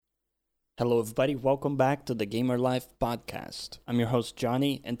Hello, everybody. Welcome back to the Gamer Life podcast. I'm your host,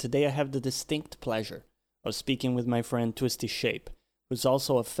 Johnny, and today I have the distinct pleasure of speaking with my friend Twisty Shape, who's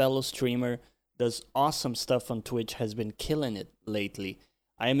also a fellow streamer, does awesome stuff on Twitch, has been killing it lately.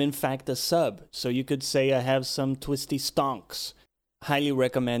 I am, in fact, a sub, so you could say I have some Twisty stonks. Highly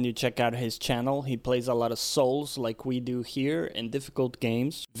recommend you check out his channel. He plays a lot of Souls like we do here and difficult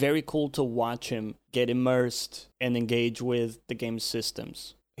games. Very cool to watch him get immersed and engage with the game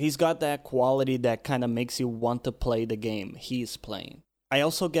systems. He's got that quality that kind of makes you want to play the game he's playing. I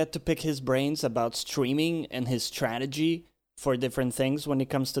also get to pick his brains about streaming and his strategy for different things when it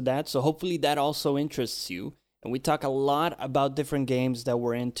comes to that. So hopefully that also interests you. And we talk a lot about different games that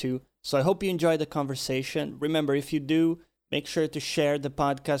we're into. So I hope you enjoy the conversation. Remember, if you do, make sure to share the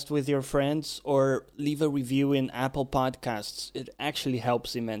podcast with your friends or leave a review in Apple Podcasts. It actually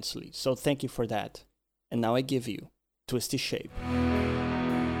helps immensely. So thank you for that. And now I give you Twisty Shape.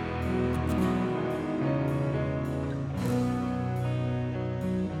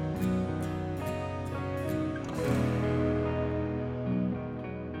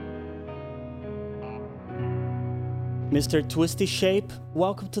 Mr. Twisty Shape,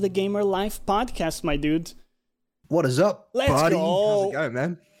 welcome to the Gamer Life podcast, my dude. What is up, Let's buddy? go. How's it going,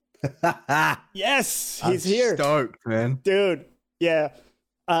 man? Yes, he's I'm here. Stoked, man. Dude, yeah.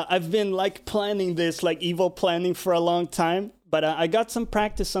 I've been planning this, evil planning for a long time, but I got some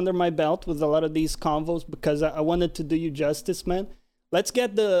practice under my belt with a lot of these convos because I wanted to do you justice, man. Let's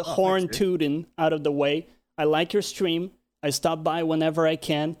get the horn tooting out of the way. I like your stream. I stop by whenever I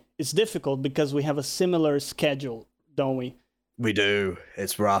can. It's difficult because we have a similar schedule, don't we? We do.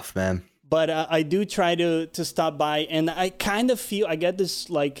 It's rough, man. But I do try to stop by, and I kind of feel, I get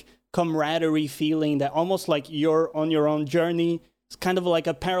this camaraderie feeling that almost like you're on your own journey. It's kind of like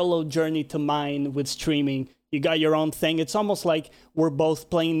a parallel journey to mine with streaming. You got your own thing. It's almost like we're both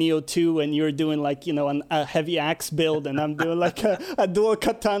playing Neo 2 and you're doing a heavy axe build and I'm doing a dual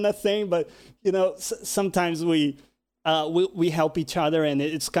katana thing. But, sometimes we help each other, and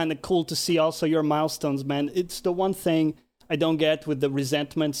it's kind of cool to see also your milestones, man. It's the one thing I don't get with the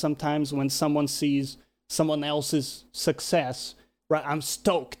resentment sometimes when someone sees someone else's success, right? I'm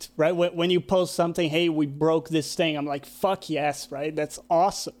stoked, right? When you post something, hey, we broke this thing, I'm like, fuck yes, right? That's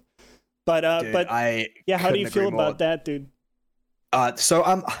awesome. But Dude, how do you feel about that, dude? So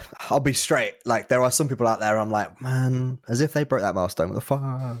I'll be straight. There are some people out there, I'm like, man, as if they broke that milestone. What the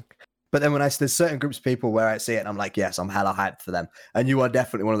fuck? But then there's certain groups of people where I see it and I'm like, yes, I'm hella hyped for them. And you are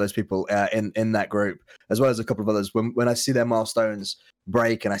definitely one of those people in that group, as well as a couple of others. When I see their milestones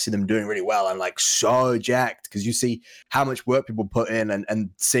break and I see them doing really well, I'm like so jacked because you see how much work people put in and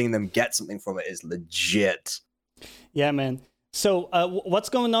seeing them get something from it is legit. Yeah, man. So what's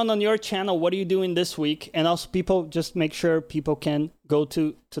going on your channel? What are you doing this week? And also people, just make sure people can go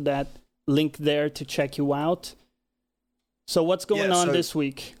to that link there to check you out. So what's going on this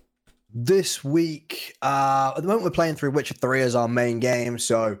week? This week, at the moment, we're playing through Witcher 3 as our main game.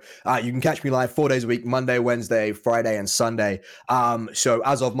 So you can catch me live 4 days a week, Monday, Wednesday, Friday, and Sunday. So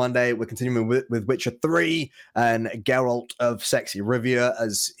as of Monday, we're continuing with Witcher 3 and Geralt of Sexy Rivia,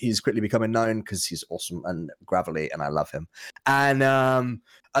 as he's quickly becoming known because he's awesome and gravelly, and I love him. And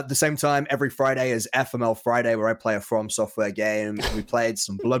at the same time, every Friday is FML Friday, where I play a From Software game. We played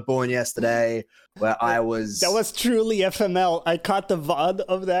some Bloodborne yesterday, where I was... That was truly FML. I caught the VOD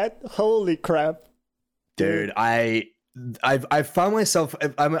of that. Holy crap. Dude, I've found myself...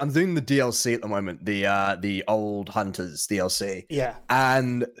 I'm doing the DLC at the moment, the Old Hunters DLC. Yeah.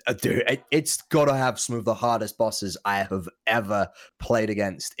 And, dude, it's got to have some of the hardest bosses I have ever played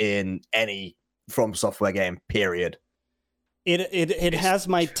against in any From Software game, period. It has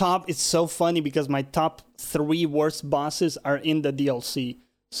my top. It's so funny because my top 3 worst bosses are in the DLC.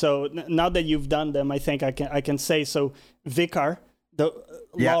 So now that you've done them, I think I can say so. Vicar,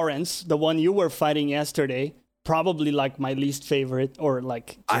 Lawrence, the one you were fighting yesterday, probably my least favorite, or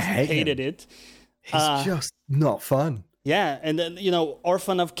I hated it. He's just not fun. Yeah, and then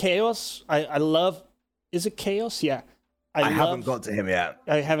Orphan of Chaos. I love. Is it Chaos? Yeah. I haven't got to him yet.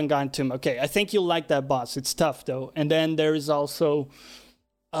 I haven't gotten to him. Okay, I think you'll like that boss. It's tough though. And then there is also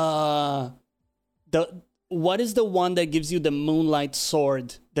what is the one that gives you the moonlight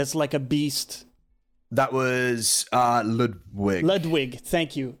sword that's like a beast? That was Ludwig. Ludwig,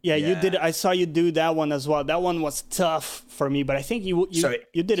 thank you. Yeah, you did. I saw you do that one as well. That one was tough for me, but I think you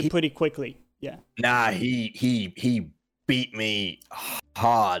did it pretty quickly. Yeah. Nah, he beat me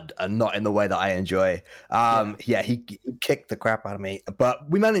hard and not in the way that I enjoy. He kicked the crap out of me, but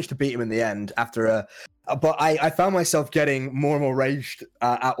we managed to beat him in the end after but I found myself getting more and more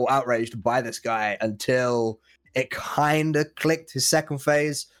outraged by this guy until it kind of clicked. His second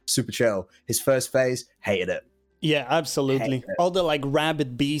phase, super chill. His first phase, hated it. Yeah, absolutely. All the like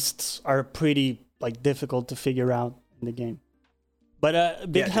rabbit beasts are pretty like difficult to figure out in the game.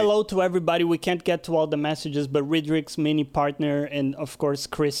 But big hello to everybody. We can't get to all the messages, but Ridrick's mini partner and of course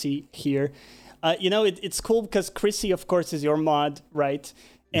Chrissy here. It's cool because Chrissy, of course, is your mod, right?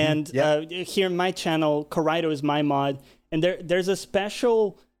 And here in my channel, Corrido is my mod, and there's a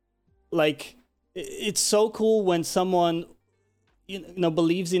special, like, it's so cool when someone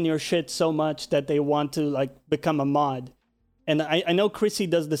believes in your shit so much that they want to like become a mod. And I know Chrissy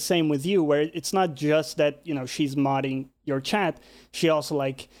does the same with you, where it's not just that she's modding your chat, she also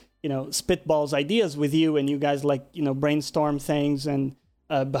like spitballs ideas with you, and you guys like brainstorm things and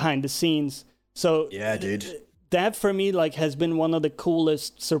behind the scenes. So yeah, dude, that for me like has been one of the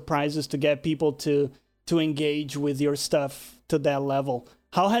coolest surprises, to get people to engage with your stuff to that level.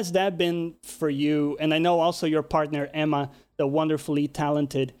 How has that been for you? And I know also your partner Emma, the wonderfully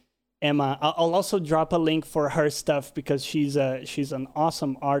talented Emma. I'll also drop a link for her stuff because she's an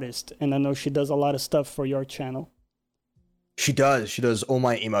awesome artist, and I know she does a lot of stuff for your channel. She does all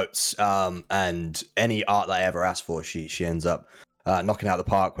my emotes, and any art that I ever ask for, she ends up knocking out the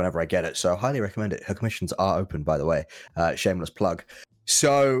park whenever I get it. So I highly recommend it. Her commissions are open, by the way. Shameless plug.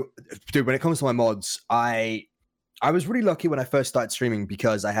 So, dude, when it comes to my mods, I was really lucky when I first started streaming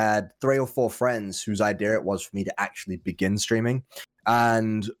because I had 3 or 4 friends whose idea it was for me to actually begin streaming.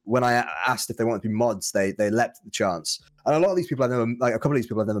 And when I asked if they wanted to be mods, they leapt at the chance. And a lot of these people a couple of these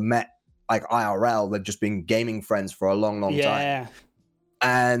people I've never met, like IRL. They've just been gaming friends for a long time.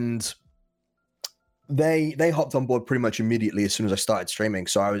 And they hopped on board pretty much immediately as soon as I started streaming.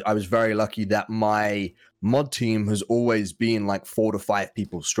 So I was very lucky that my mod team has always been like 4 to 5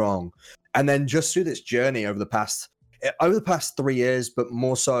 people strong. And then just through this journey over the past 3 years, but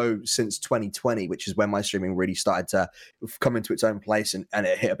more so since 2020, which is when my streaming really started to come into its own place and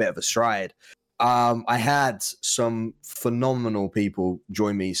it hit a bit of a stride. I had some phenomenal people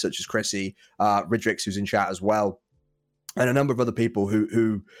join me, such as Chrissy, Ridrix, who's in chat as well, and a number of other people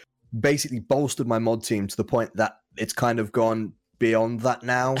who basically bolstered my mod team to the point that it's kind of gone beyond that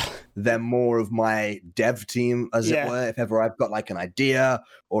now. They're more of my dev team, as it were. If ever I've got like an idea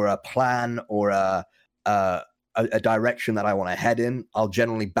or a plan or a direction that I want to head in, I'll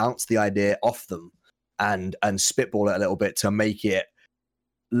generally bounce the idea off them and spitball it a little bit to make it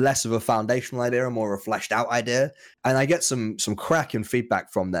less of a foundational idea and more of a fleshed out idea. And I get some cracking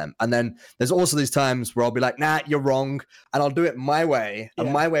feedback from them. And then there's also these times where I'll be like, nah, you're wrong. And I'll do it my way,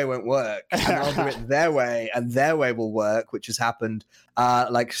 and my way won't work. And I'll do it their way, and their way will work, which has happened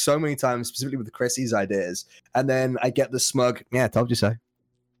like so many times, specifically with Chrissy's ideas. And then I get the smug, yeah, told you so.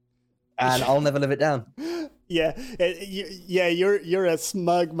 And I'll never live it down. Yeah, you're a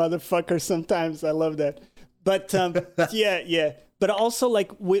smug motherfucker sometimes. I love that. But yeah. But also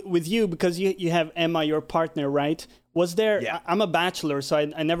like with you, because you have Emma, your partner, right? Was there? Yeah. I'm a bachelor, so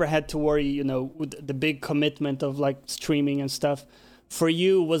I never had to worry, with the big commitment of like streaming and stuff. For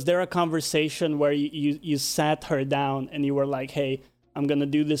you, was there a conversation where you sat her down and you were like, "Hey, I'm gonna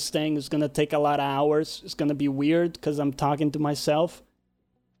do this thing. It's gonna take a lot of hours. It's gonna be weird because I'm talking to myself."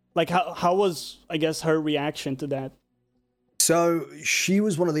 Like, how was, I guess, her reaction to that? So she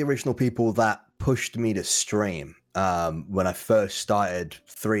was one of the original people that pushed me to stream when I first started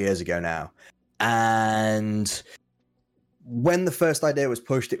 3 years ago now. And when the first idea was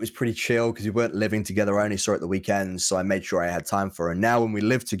pushed, it was pretty chill because we weren't living together. I only saw it at the weekends, so I made sure I had time for her. And now when we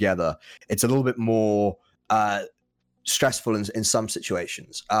live together, it's a little bit more stressful in some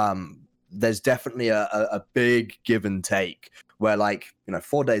situations. There's definitely a big give and take where, like,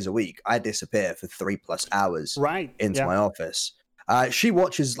 4 days a week, I disappear for 3+ hours into my office. She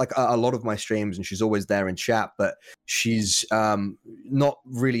watches like a lot of my streams and she's always there in chat, but she's not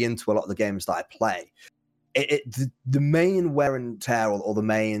really into a lot of the games that I play. The main wear and tear or the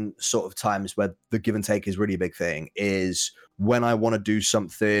main sort of times where the give and take is really a big thing is when I want to do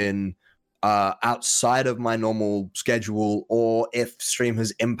something outside of my normal schedule, or if stream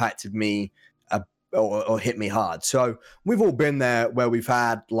has impacted me or hit me hard. So we've all been there where we've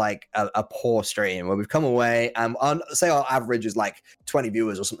had like a poor stream where we've come away and say our average is like 20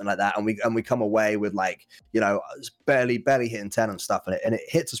 viewers or something like that, and we come away with like barely hitting 10 and stuff, and it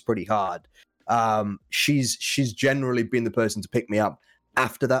hits us pretty hard. She's generally been the person to pick me up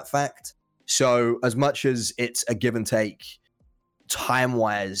after that fact. So as much as it's a give and take time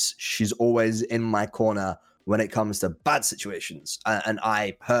wise, she's always in my corner when it comes to bad situations, and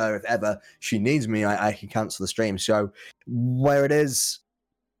if ever she needs me, I can cancel the stream. So where it is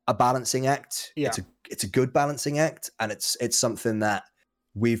a balancing act, it's a good balancing act, and it's something that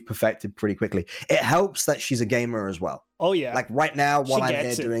we've perfected pretty quickly. It helps that she's a gamer as well. Oh yeah. Like right now, while I'm here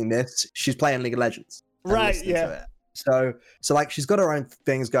gets it. doing this, she's playing League of Legends. and Right, listening yeah. to it. So like she's got her own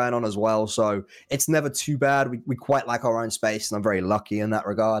things going on as well. So it's never too bad. We quite like our own space, and I'm very lucky in that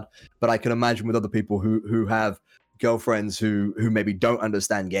regard. But I can imagine with other people who have girlfriends who maybe don't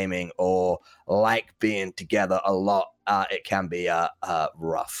understand gaming or like being together a lot, it can be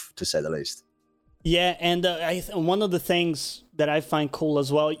rough, to say the least. Yeah, and one of the things that I find cool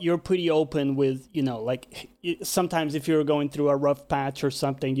as well, you're pretty open with, like sometimes if you're going through a rough patch or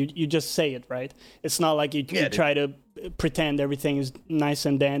something, you just say it, right? It's not like you try to pretend everything is nice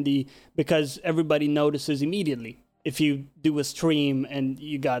and dandy, because everybody notices immediately if you do a stream and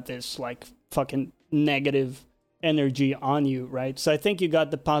you got this like fucking negative energy on you, right? So I think you got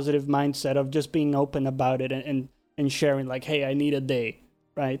the positive mindset of just being open about it and sharing like, hey, I need a day.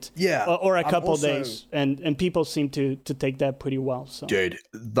 Right. Yeah. Or a couple days, and people seem to take that pretty well. So, dude,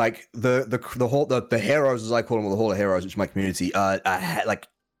 like the heroes, as I call them, or the Hall of Heroes, which is my community, like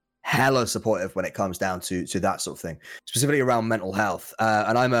hella supportive when it comes down to that sort of thing, specifically around mental health.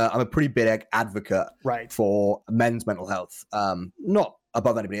 And I'm a pretty big advocate, right, for men's mental health. Not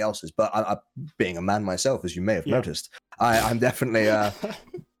above anybody else's, but I being a man myself, as you may have noticed, I'm definitely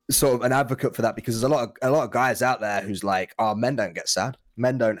sort of an advocate for that, because there's a lot of guys out there who's like, oh, men don't get sad.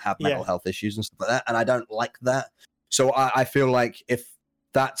 Men don't have mental health issues and stuff like that, and I don't like that. So I feel like if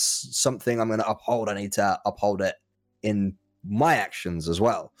that's something I'm going to uphold, I need to uphold it in my actions as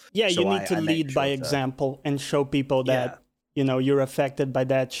well. Yeah, so you need to lead by example and show people that you're affected by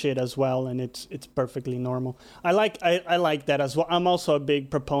that shit as well, and it's perfectly normal. I like that as well. I'm also a big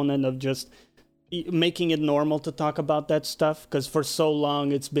proponent of just making it normal to talk about that stuff, because for so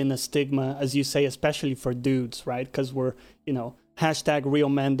long it's been a stigma, as you say, especially for dudes, right? Because we're hashtag real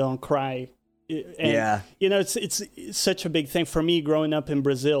men don't cry. And, it's such a big thing. For me, growing up in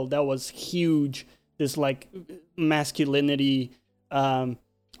Brazil, that was huge. This like masculinity,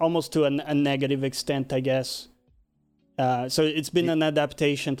 almost to a negative extent, I guess. So it's been an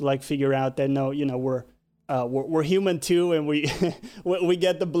adaptation to like figure out that we're human too, and we we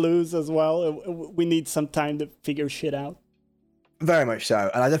get the blues as well. We need some time to figure shit out. Very much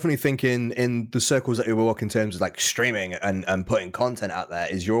so. And I definitely think in the circles that you work in terms of like streaming and putting content out there,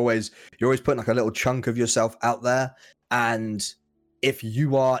 is you're always putting like a little chunk of yourself out there. And if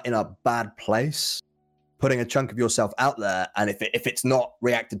you are in a bad place, putting a chunk of yourself out there, and if it's not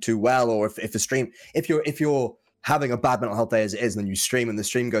reacted to well, or if you're having a bad mental health day as it is, and then you stream and the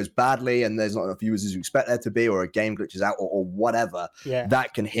stream goes badly and there's not enough viewers as you expect there to be, or a game glitches out or whatever,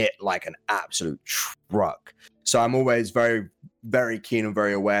 that can hit like an absolute truck. So I'm always very, very keen and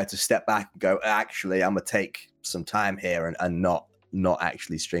very aware to step back and go, actually, I'm going to take some time here and not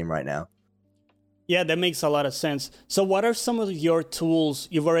actually stream right now. Yeah, that makes a lot of sense. So what are some of your tools?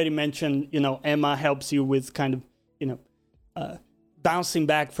 You've already mentioned, Emma helps you with kind of, bouncing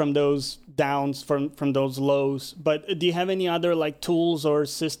back from those downs, from those lows. But do you have any other like tools or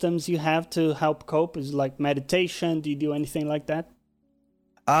systems you have to help cope? Is like meditation? Do you do anything like that?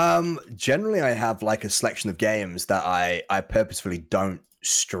 Generally I have like a selection of games that I purposefully don't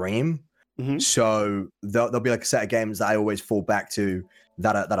stream. Mm-hmm. So there'll be like a set of games that I always fall back to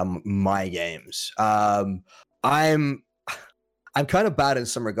that are my games. I'm kind of bad in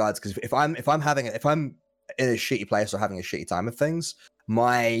some regards, because if I'm in a shitty place or having a shitty time of things,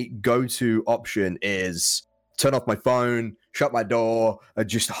 my go-to option is turn off my phone, shut my door, and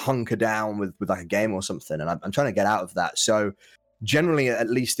just hunker down with like a game or something. And I'm trying to get out of that. So generally, at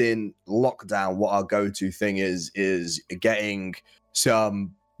least in lockdown, what our go-to thing is getting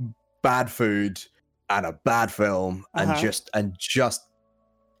some bad food and a bad film, and just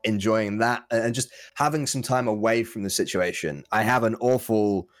enjoying that, and just having some time away from the situation. I have an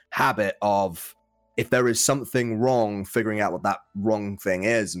awful habit of, if there is something wrong, figuring out what that wrong thing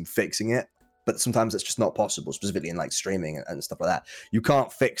is and fixing it. But sometimes it's just not possible, specifically in like streaming and stuff like that. You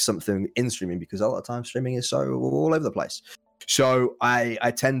can't fix something in streaming because a lot of times streaming is so all over the place. So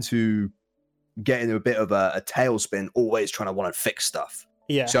I tend to get into a bit of a tailspin, always trying to want to fix stuff.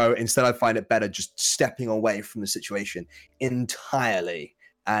 Yeah. So instead, I find it better just stepping away from the situation entirely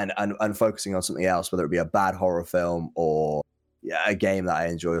and focusing on something else, whether it be a bad horror film or a game that I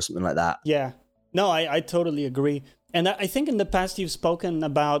enjoy or something like that. Yeah. No, I totally agree. And I think in the past you've spoken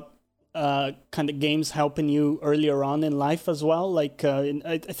about kind of games helping you earlier on in life as well. Like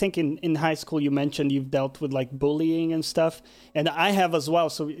I think in high school you mentioned you've dealt with like bullying and stuff, and I have as well.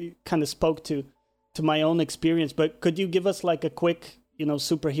 So it kind of spoke to my own experience. But could you give us like a quick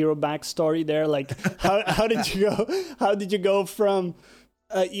superhero backstory there? Like how did you go? How did you go from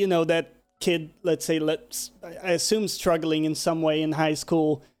that kid, let's say, I assume struggling in some way in high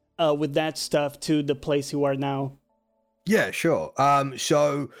school with that stuff to the place you are now? Yeah, sure.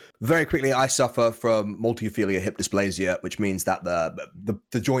 So very quickly, I suffer from multiophilia hip dysplasia, which means that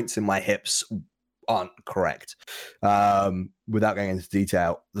the joints in my hips aren't correct. Without going into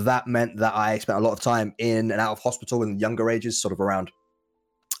detail, that meant that I spent a lot of time in and out of hospital in younger ages, sort of around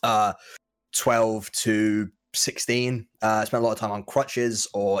 12 to 16. I spent a lot of time on crutches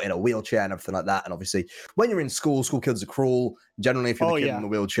or in a wheelchair and everything like that. And obviously, when you're in school kids are cruel. Generally, if you're the kid in the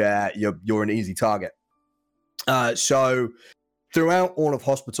wheelchair, you're an easy target. So throughout all of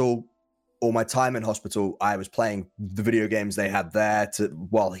hospital, all my time in hospital, I was playing the video games they had there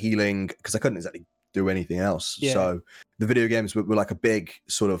while healing, because I couldn't exactly do anything else. Yeah. So the video games were like a big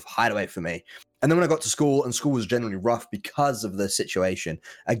sort of hideaway for me. And then when I got to school, and school was generally rough because of the situation,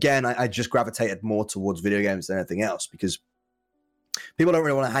 again, I just gravitated more towards video games than anything else, because people don't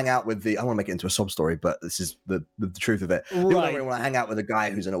really want to hang out with I want to make it into a sob story, but this is the truth of it. People don't really want to hang out with a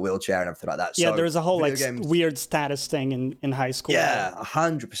guy who's in a wheelchair and everything like that. Yeah, so there's a whole weird status thing in high school. Yeah,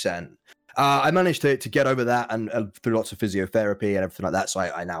 100%. I managed to get over that and through lots of physiotherapy and everything like that. So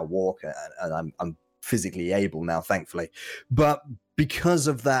I now walk and I'm physically able now, thankfully. But because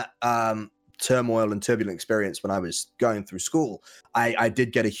of that turmoil and turbulent experience when I was going through school, I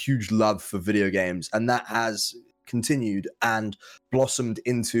did get a huge love for video games, and that has continued and blossomed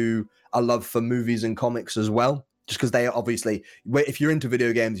into a love for movies and comics as well. Just because they obviously, if you're into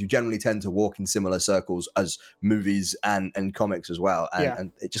video games, you generally tend to walk in similar circles as movies and comics as well.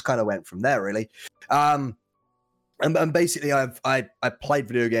 And it just kind of went from there, really. And basically, I played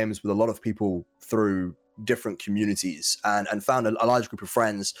video games with a lot of people through different communities and found a large group of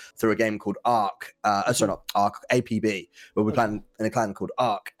friends through a game called Ark. Sorry, not Ark, APB, where we're playing in a clan called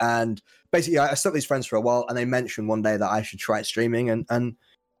Ark. And basically, I stuck with these friends for a while, and they mentioned one day that I should try streaming. And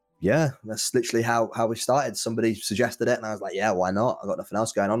yeah, that's literally how we started. Somebody suggested it, and I was like, yeah, why not? I got nothing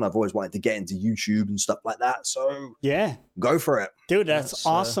else going on. I've always wanted to get into YouTube and stuff like that. So yeah, go for it. Dude, that's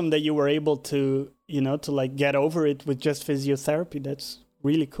awesome that you were able to, to like get over it with just physiotherapy. That's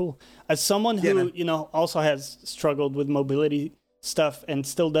really cool. As someone who, also has struggled with mobility stuff and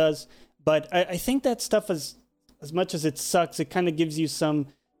still does, but I think that stuff, as much as it sucks, it kind of gives you some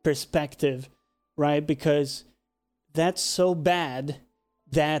perspective, right? Because that's so bad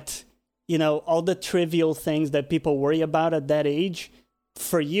that, all the trivial things that people worry about at that age,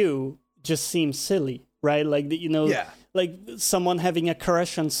 for you, just seem silly, right? Like, like someone having a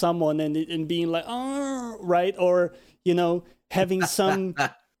crush on someone and being like, oh, right? Or, having some,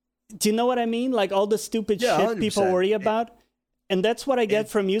 do you know what I mean? Like all the stupid shit 100%. People worry about. And that's what I get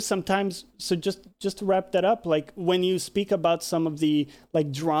from you sometimes. So just to wrap that up, like when you speak about some of the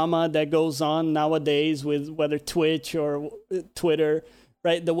like drama that goes on nowadays with whether Twitch or Twitter,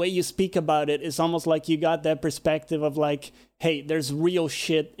 right? The way you speak about it is almost like you got that perspective of like, hey, there's real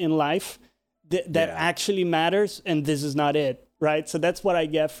shit in life that actually matters, and this is not it, right? So that's what I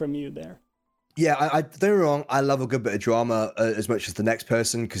get from you there. Yeah, I don't get me wrong. I love a good bit of drama as much as the next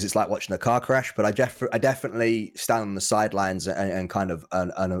person, because it's like watching a car crash. But I definitely stand on the sidelines and kind of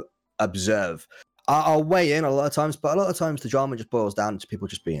observe. I'll weigh in a lot of times, but a lot of times the drama just boils down to people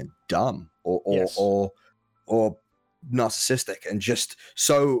just being dumb or narcissistic and just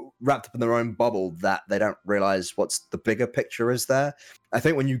so wrapped up in their own bubble that they don't realize what's the bigger picture is there. I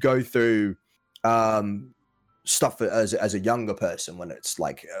think when you go through stuff as a younger person, when it's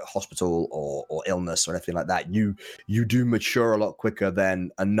like hospital or illness or anything like that, you do mature a lot quicker than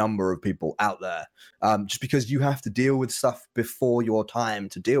a number of people out there, just because you have to deal with stuff before your time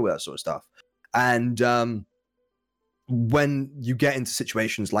to deal with that sort of stuff. And when you get into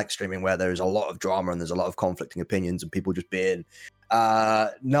situations like streaming where there's a lot of drama and there's a lot of conflicting opinions and people just being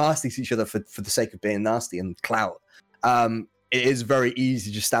nasty to each other for the sake of being nasty and clout, it is very easy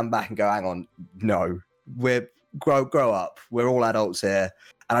to just stand back and go, hang on, no, we're grow up. We're all adults here.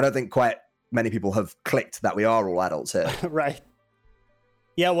 And I don't think quite many people have clicked that we are all adults here. Right.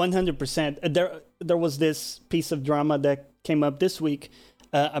 Yeah, 100%. There was this piece of drama that came up this week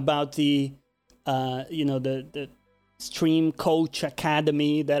about the Stream Coach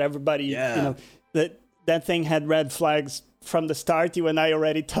Academy that everybody, that thing had red flags from the start. You and I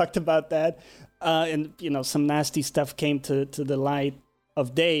already talked about that. And, some nasty stuff came to the light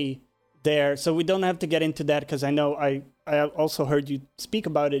of day there. So we don't have to get into that, because I know I also heard you speak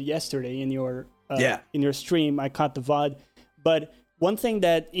about it yesterday in your stream. I caught the VOD. But one thing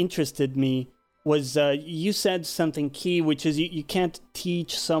that interested me was you said something key, which is you can't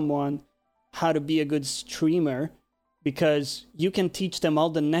teach someone how to be a good streamer, because you can teach them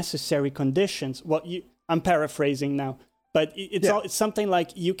all the necessary conditions. I'm paraphrasing now, But it's something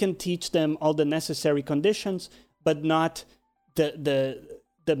like you can teach them all the necessary conditions, but not the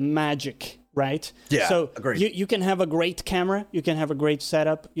magic, right? Yeah, so agreed. You can have a great camera, you can have a great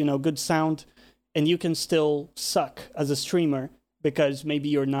setup, good sound, and you can still suck as a streamer because maybe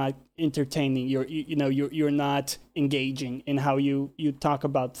you're not entertaining, you're not engaging in how you talk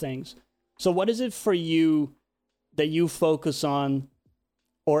about things. So what is it for you that you focus on,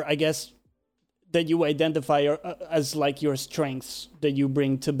 or I guess that you identify as like your strengths that you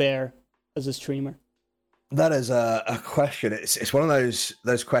bring to bear as a streamer? That is a question. It's one of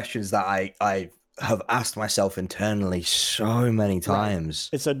those questions that I have asked myself internally so many times.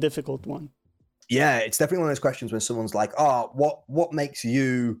 Right. It's a difficult one. Yeah, it's definitely one of those questions when someone's like, "Oh, what makes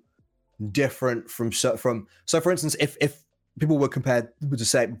you different from?" So, for instance, if people were compared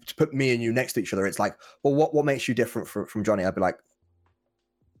to put me and you next to each other, it's like, well, what makes you different from Johnny? I'd be like,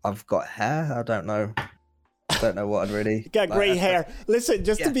 I've got hair. I don't know what I'd really. You got great hair. Listen,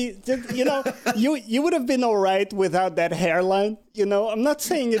 you would have been all right without that hairline. I'm not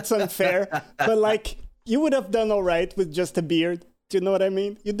saying it's unfair, but like you would have done all right with just a beard. Do you know what I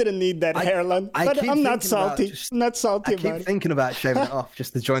mean? You didn't need that hairline. But I'm not salty. I'm not salty about it. I keep thinking about shaving it off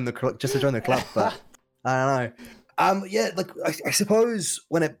just to join the club. But I don't know. Yeah, like I suppose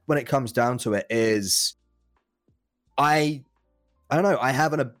when it comes down to it, is I don't know. I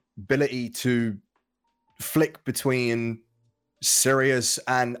have an ability to flick between serious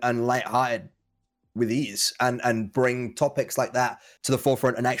and lighthearted with ease, and bring topics like that to the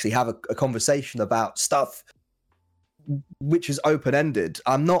forefront, and actually have a conversation about stuff which is open-ended.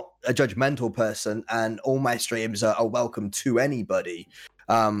 I'm not a judgmental person, and all my streams are welcome to anybody.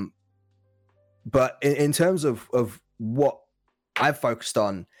 But in terms of what I've focused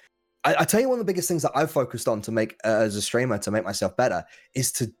on, I tell you, one of the biggest things that I've focused on to make as a streamer, to make myself better,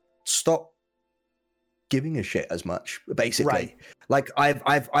 is to stop giving a shit as much, basically. Right. Like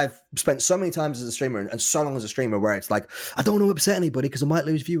I've spent so many times as a streamer and so long as a streamer where it's like, I don't want to upset anybody because I might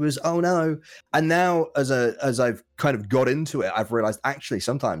lose viewers. Oh no. And now as I've kind of got into it, I've realized actually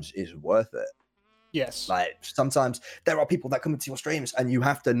sometimes it's worth it. Yes. Like sometimes there are people that come into your streams and you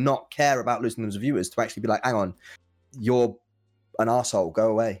have to not care about losing them as viewers to actually be like, hang on, you're an arsehole, go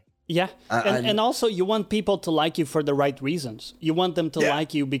away. Yeah. And also you want people to like you for the right reasons. You want them to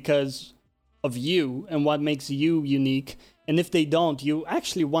like you because of you and what makes you unique. And if they don't, you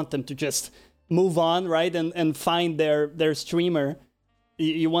actually want them to just move on, right? And find their streamer.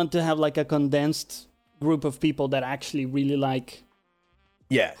 You want to have like a condensed group of people that actually really like.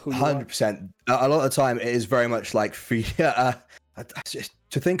 Yeah, 100%. A lot of the time it is very much like to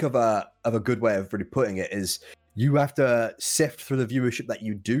think of a good way of really putting it is you have to sift through the viewership that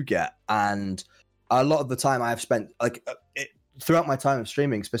you do get. And a lot of the time I've spent throughout my time of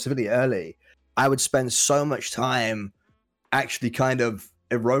streaming, specifically early, I would spend so much time actually kind of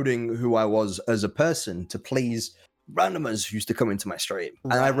eroding who I was as a person to please randomers who used to come into my stream.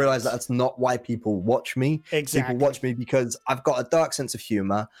 Right. And I realized that's not why people watch me. Exactly. People watch me because I've got a dark sense of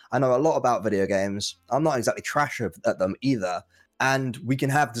humor. I know a lot about video games. I'm not exactly trash at them either. And we can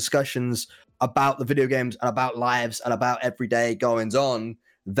have discussions about the video games and about lives and about everyday goings on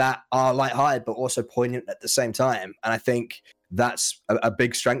that are lighthearted but also poignant at the same time. And I think that's a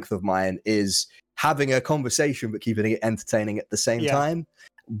big strength of mine, is having a conversation but keeping it entertaining at the same time,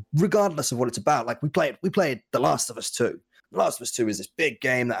 regardless of what it's about. Like we played The Last of Us 2. The Last of Us 2 is this big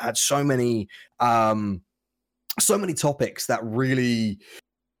game that had so many topics that really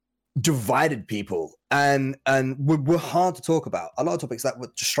divided people and were hard to talk about. A lot of topics that were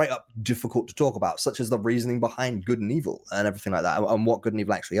just straight up difficult to talk about, such as the reasoning behind good and evil and everything like that, and what good and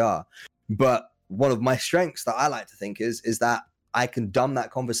evil actually are. But one of my strengths that I like to think is that I can dumb that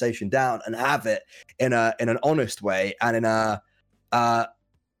conversation down and have it in an honest way and in a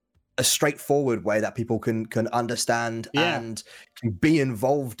straightforward way that people can understand and can be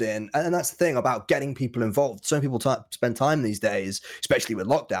involved in. And that's the thing about getting people involved. So many people spend time these days, especially with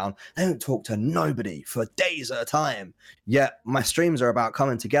lockdown, they don't talk to nobody for days at a time. Yet my streams are about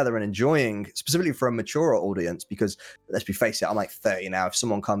coming together and enjoying, specifically for a mature audience, because let's be face it, I'm like 30 now. If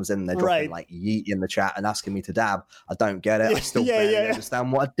someone comes in and they're dropping like yeet in the chat and asking me to dab, I don't get it. I still barely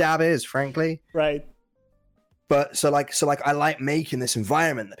understand what a dab is, frankly. Right. But so I like making this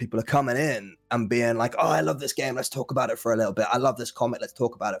environment that people are coming in and being like, oh, I love this game, let's talk about it for a little bit. I love this comic, let's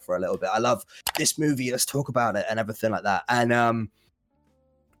talk about it for a little bit. I love this movie, let's talk about it, and everything like that. And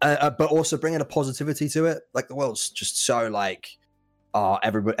but also bringing a positivity to it. Like the world's just so like,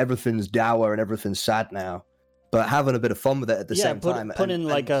 everything's dour and everything's sad now. But having a bit of fun with it at the same time. Put in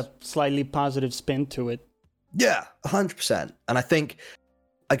like a slightly positive spin to it. Yeah, 100%. And I think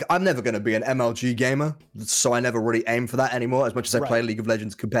like I'm never going to be an MLG gamer, so I never really aim for that anymore. As much as I play League of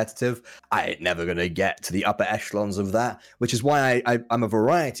Legends competitive, I ain't never going to get to the upper echelons of that, which is why I'm a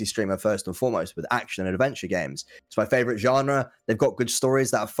variety streamer first and foremost with action and adventure games. It's my favorite genre. They've got good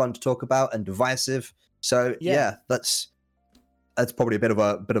stories that are fun to talk about and divisive. So yeah that's probably a bit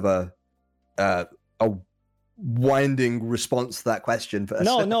of a winding response to that question.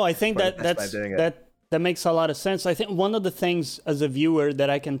 No, I think that makes a lot of sense. I think one of the things as a viewer that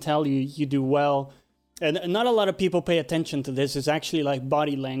I can tell you do well, and not a lot of people pay attention to this, is actually like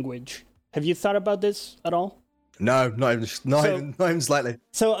body language. Have you thought about this at all? No, not even slightly.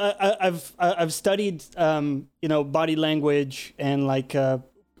 So I've studied body language and like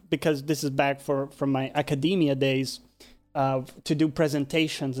because this is back from my academia days, to do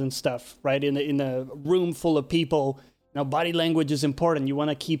presentations and stuff, right? In a room full of people. Now, body language is important. You want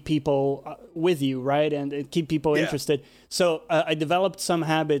to keep people with you, right? And keep people interested. So I developed some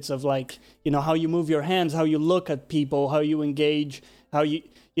habits of like, how you move your hands, how you look at people, how you engage, how you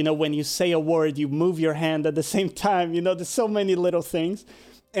when you say a word, you move your hand at the same time. There's so many little things.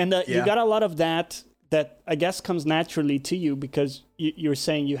 And you got a lot of that I guess comes naturally to you because you're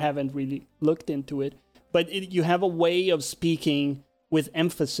saying you haven't really looked into it. But you have a way of speaking with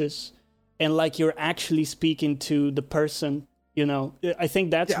emphasis. And like you're actually speaking to the person, I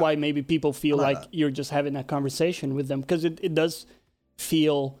think that's why maybe people feel like you're just having a conversation with them, because it does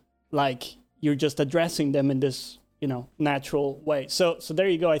feel like you're just addressing them in this, natural way. So there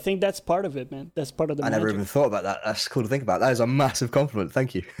you go. I think that's part of it, man. That's part of the magic. I never even thought about that. That's cool to think about. That is a massive compliment.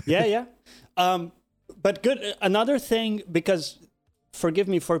 Thank you. Yeah. But good. Another thing, because forgive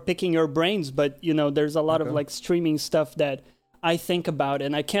me for picking your brains, but there's a lot of like streaming stuff that I think about,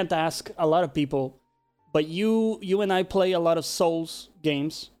 and I can't ask a lot of people, but you and I play a lot of Souls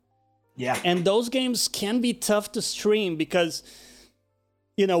games. Yeah. And those games can be tough to stream because,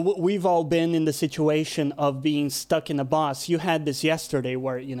 we've all been in the situation of being stuck in a boss. You had this yesterday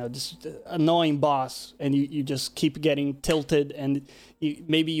where, this annoying boss, and you just keep getting tilted, and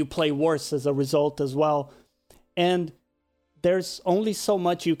maybe you play worse as a result as well. And there's only so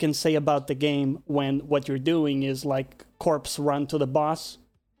much you can say about the game when what you're doing is like corpse run to the boss,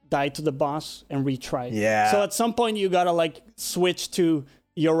 die to the boss, and retry. Yeah. So at some point you gotta like switch to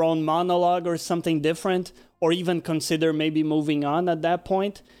your own monologue or something different, or even consider maybe moving on at that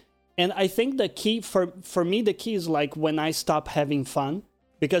point. And I think the key for me, the key is like when I stop having fun,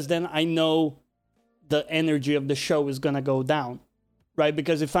 because then I know the energy of the show is gonna go down, right?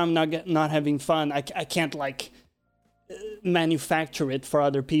 Because if I'm not having fun, I can't like manufacture it for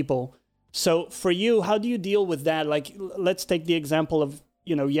other people. So for you, how do you deal with that? Like, let's take the example of,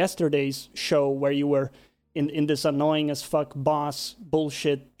 yesterday's show where you were in this annoying as fuck boss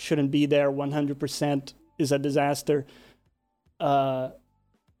bullshit, shouldn't be there, 100% is a disaster. So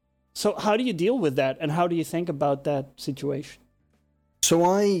how do you deal with that? And how do you think about that situation? So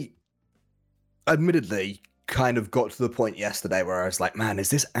I admittedly kind of got to the point yesterday where I was like, man, is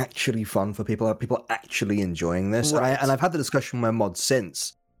this actually fun for people? Are people actually enjoying this? Right. And I've had the discussion with my mod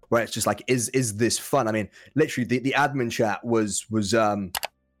since, where it's just like, is this fun? I mean, literally the admin chat was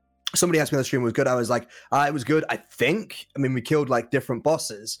somebody asked me the stream was good. I was like, it was good, I think. I mean, we killed like different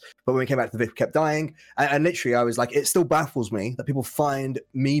bosses, but when we came back to the Vic, we kept dying. And literally I was like, it still baffles me that people find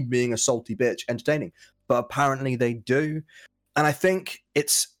me being a salty bitch entertaining, but apparently they do. And I think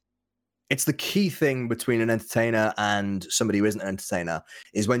it's the key thing between an entertainer and somebody who isn't an entertainer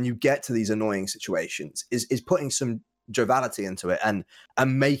is when you get to these annoying situations is putting some joviality into it and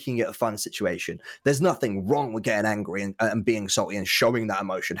making it a fun situation. There's nothing wrong with getting angry and being salty and showing that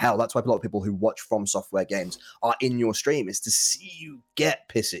emotion. Hell, that's why a lot of people who watch From Software games are in your stream, is to see you get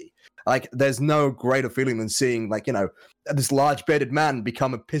pissy. Like, there's no greater feeling than seeing, like, this large bearded man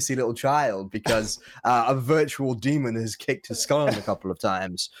become a pissy little child because a virtual demon has kicked his skull in a couple of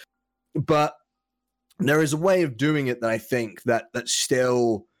times. But there is a way of doing it that I think that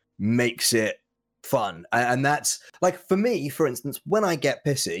still makes it fun. And that's like, for me, for instance, when I get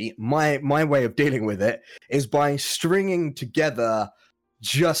pissy, my way of dealing with it is by stringing together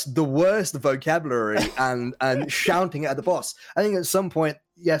just the worst vocabulary and shouting at the boss. I think at some point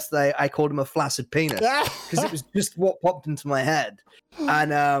yesterday I called him a flaccid penis because it was just what popped into my head.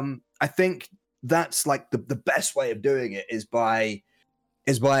 And I think that's like the best way of doing it is by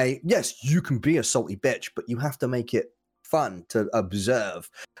yes, you can be a salty bitch, but you have to make it fun to observe.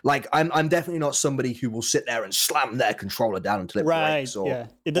 Like, I'm definitely not somebody who will sit there and slam their controller down until it breaks, or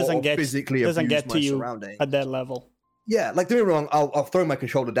it doesn't get physically to you surroundings at that level. Yeah, like, don't get me wrong, I'll throw my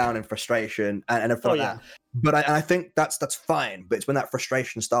controller down in frustration and everything like that. But I think that's fine. But it's when that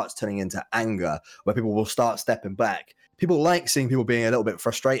frustration starts turning into anger, where people will start stepping back. People like seeing people being a little bit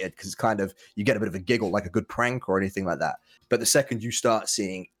frustrated because it's kind of, you get a bit of a giggle, like a good prank or anything like that. But the second you start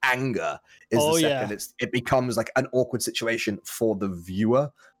seeing anger is the second it becomes like an awkward situation for the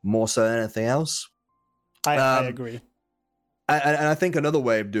viewer more so than anything else. I agree. And I think another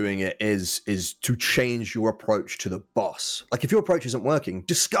way of doing it is to change your approach to the boss. Like if your approach isn't working,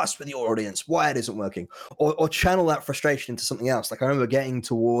 discuss with your audience why it isn't working, or channel that frustration into something else. Like I remember getting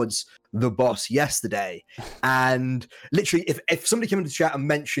towards the boss yesterday, and literally if somebody came into chat and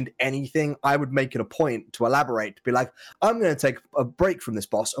mentioned anything, I would make it a point to elaborate, to be like, I'm going to take a break from this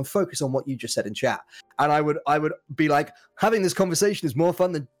boss and focus on what you just said in chat. And I would be like, having this conversation is more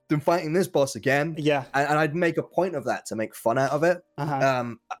fun than fighting this boss again. Yeah. And I'd make a point of that to make fun out of it.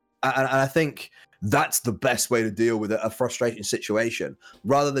 And I think that's the best way to deal with a frustrating situation,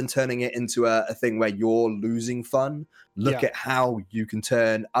 rather than turning it into a thing where you're losing fun. Look at how you can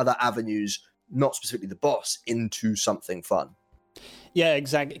turn other avenues, not specifically the boss, into something fun. Yeah,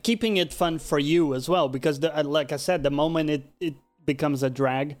 exactly. Keeping it fun for you as well, because like I said, the moment it becomes a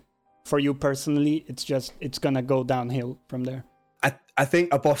drag for you personally, it's gonna go downhill from there. I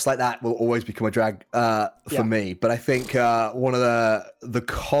think a boss like that will always become a drag for me. But I think one of the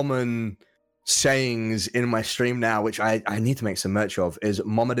common sayings in my stream now, which I need to make some merch of, is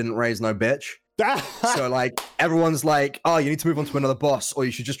 "Mama didn't raise no bitch." So like everyone's like, "Oh, you need to move on to another boss, or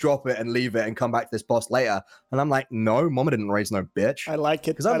you should just drop it and leave it and come back to this boss later." And I'm like, "No, Mama didn't raise no bitch." I like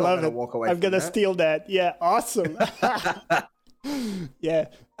it. Because I love it. Walk away I'm gonna that. steal that. Yeah, awesome. Yeah,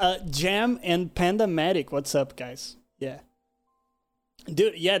 Jam and Pandamatic. What's up, guys? Yeah.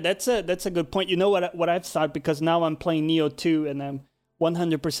 Dude, yeah, that's a good point. You know what I've thought, because now I'm playing Nioh 2 and I'm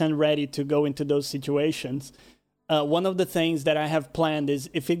 100% ready to go into those situations. One of the things that I have planned is,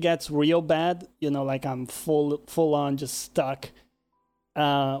 if it gets real bad, like I'm full on just stuck,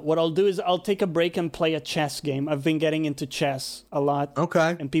 what I'll do is I'll take a break and play a chess game. I've been getting into chess a lot.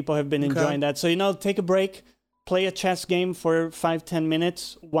 Okay. And people have been enjoying that. So, take a break, play a chess game for 5-10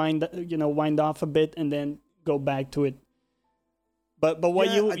 minutes, wind off a bit, and then go back to it. But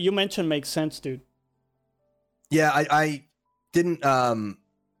what you mentioned makes sense, dude. Yeah, I didn't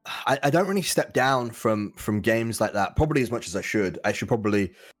I don't really step down from games like that, probably as much as I should. I should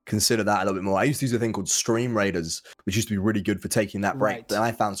probably consider that a little bit more. I used to use a thing called Stream Raiders, which used to be really good for taking that break. Right. But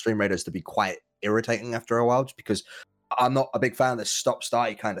I found Stream Raiders to be quite irritating after a while, just because I'm not a big fan of this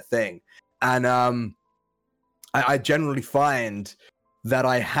stop-starty kind of thing. And I generally find that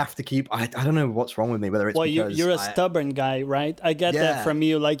I have to keep. I don't know what's wrong with me. Whether it's because you're a stubborn guy, right? I get that from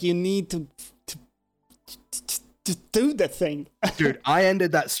you. Like, you need to do the thing. Dude, I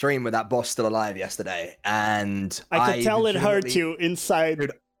ended that stream with that boss still alive yesterday, and I could tell it hurt you inside.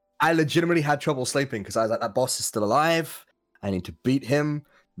 Dude, I legitimately had trouble sleeping because I was like, that boss is still alive. I need to beat him.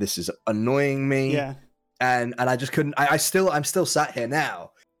 This is annoying me. Yeah. And I just couldn't. I'm still sat here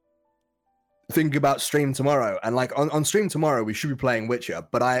now, thinking about stream tomorrow, and like on stream tomorrow we should be playing Witcher,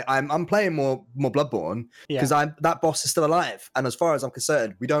 but I'm playing more Bloodborne because that boss is still alive, and as far as I'm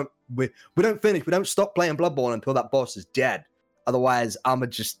concerned, we don't stop playing Bloodborne until that boss is dead. Otherwise,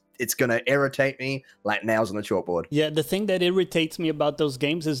 it's gonna irritate me like nails on the chalkboard. Yeah, the thing that irritates me about those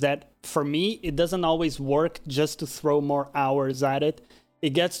games is that for me it doesn't always work just to throw more hours at it. It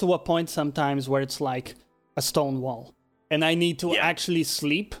gets to a point sometimes where it's like a stone wall, and I need to actually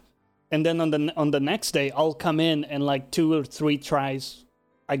sleep. And then on the next day, I'll come in and like 2 or 3 tries,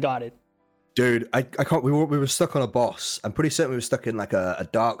 I got it. Dude, I can't. We were stuck on a boss. I'm pretty certain we were stuck in like a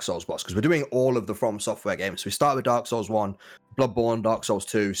Dark Souls boss, because we're doing all of the From Software games. So we started with Dark Souls 1, Bloodborne, Dark Souls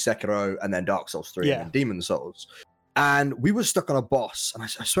 2, Sekiro, and then Dark Souls 3, and then Demon Souls. And we were stuck on a boss, and I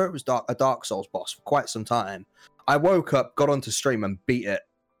swear it was a Dark Souls boss for quite some time. I woke up, got onto stream, and beat it.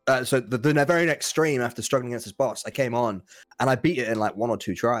 So the very next stream after struggling against this boss, I came on and I beat it in like 1 or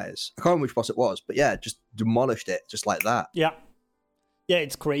 2 tries. I can't remember which boss it was, but yeah, just demolished it just like that. Yeah,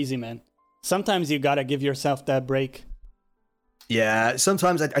 it's crazy, man. Sometimes you gotta give yourself that break. Yeah,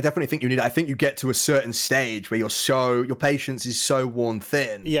 sometimes I definitely think you need it. I think you get to a certain stage where your patience is so worn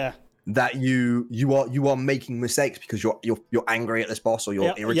thin. Yeah. That you are making mistakes because you're angry at this boss, or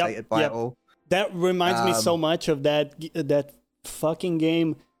you're irritated by it all. That reminds me so much of that fucking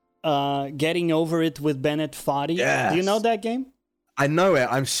game. Getting Over It with Bennett Foddy. Yes. Do you know that game? I know it.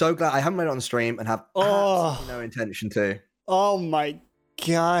 I'm so glad I haven't made it on stream and have absolutely no intention to. Oh my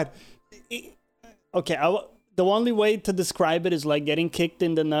god. Okay, the only way to describe it is like getting kicked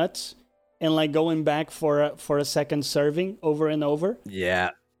in the nuts and like going back for a second serving over and over.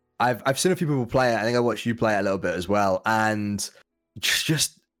 Yeah, I've seen a few people play it. I think I watched you play it a little bit as well, and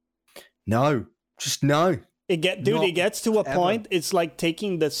just no. Just no. It gets to a point. It's like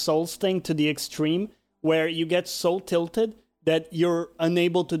taking the Souls thing to the extreme, where you get so tilted that you're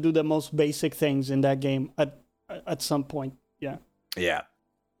unable to do the most basic things in that game at some point. Yeah. Yeah.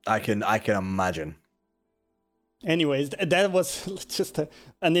 I can imagine. Anyways, that was just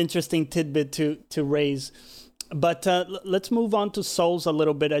an interesting tidbit to raise. But let's move on to Souls a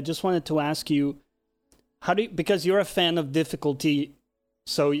little bit. I just wanted to ask you, because you're a fan of difficulty,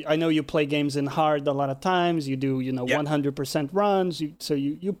 so I know you play games in hard a lot of times. You do, 100% runs. So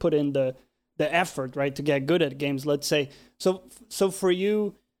you put in the effort, right, to get good at games, let's say. So for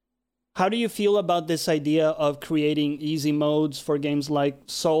you, how do you feel about this idea of creating easy modes for games like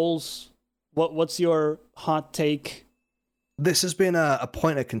Souls? What's your hot take? This has been a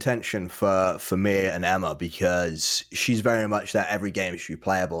point of contention for me and Emma, because she's very much that every game should be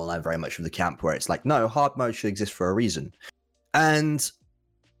playable, and I'm very much of the camp where it's like, no, hard mode should exist for a reason. And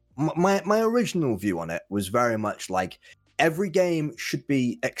my original view on it was very much like, every game should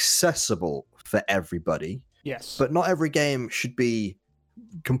be accessible for everybody. Yes. But not every game should be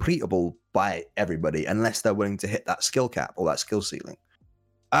completable by everybody unless they're willing to hit that skill cap or that skill ceiling.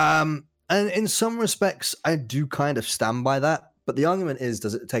 And in some respects, I do kind of stand by that. But the argument is,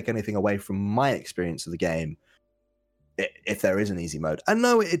 does it take anything away from my experience of the game if there is an easy mode? And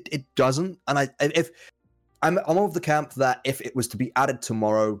no, it doesn't. And I'm of the camp that if it was to be added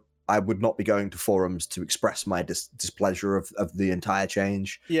tomorrow, I would not be going to forums to express my displeasure of the entire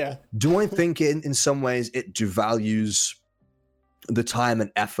change. Yeah. Do I think in some ways it devalues the time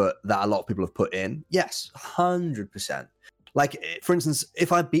and effort that a lot of people have put in? Yes, 100%. Like, for instance,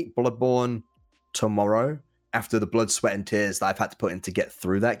 if I beat Bloodborne tomorrow, after the blood, sweat, and tears that I've had to put in to get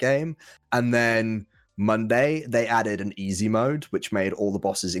through that game, and then Monday they added an easy mode, which made all the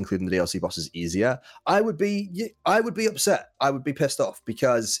bosses, including the DLC bosses, easier, I would be upset. I would be pissed off,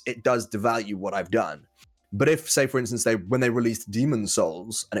 because it does devalue what I've done. But if, say, for instance, when they released Demon's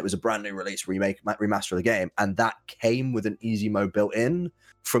Souls, and it was a brand new release, remaster of the game, and that came with an easy mode built in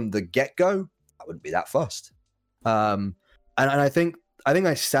from the get-go, I wouldn't be that fussed. And I think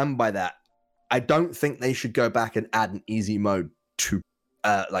I stand by that. I don't think they should go back and add an easy mode to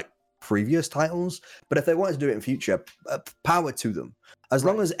like previous titles, but if they wanted to do it in future, power to them. As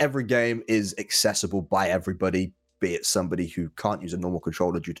long as every game is accessible by everybody, be it somebody who can't use a normal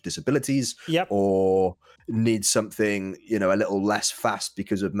controller due to disabilities, or needs something, a little less fast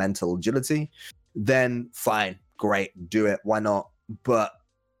because of mental agility, then fine, great, do it. Why not? But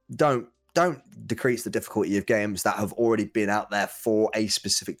don't decrease the difficulty of games that have already been out there for a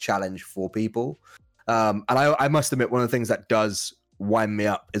specific challenge for people. And I must admit, one of the things that does wind me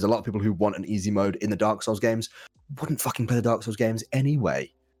up is a lot of people who want an easy mode in the Dark Souls games wouldn't fucking play the Dark Souls games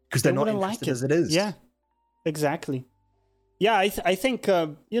anyway, because they're not interested as it is. Yeah, exactly. Yeah, I think,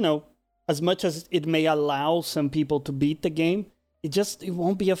 as much as it may allow some people to beat the game, it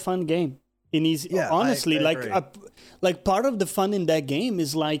won't be a fun game. Honestly, like part of the fun in that game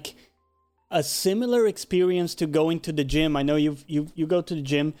is like a similar experience to going to the gym. I know you go to the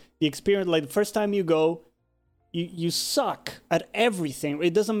gym. The experience, like the first time you go, you suck at everything.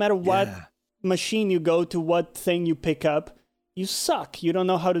 It doesn't matter what machine you go to, what thing you pick up. You suck. You don't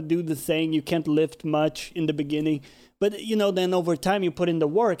know how to do the thing. You can't lift much in the beginning. But, then over time you put in the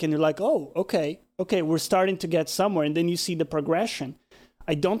work and you're like, oh, okay, we're starting to get somewhere. And then you see the progression.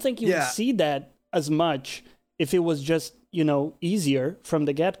 I don't think you would see that as much if it was just, easier from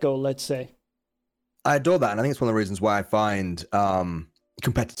the get-go, let's say. I adore that, and I think it's one of the reasons why I find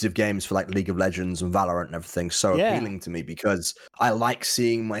competitive games for like League of Legends and Valorant and everything so appealing to me, because I like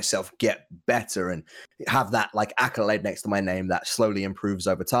seeing myself get better and have that like accolade next to my name that slowly improves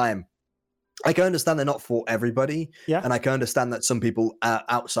over time. I can understand they're not for everybody, and I can understand that some people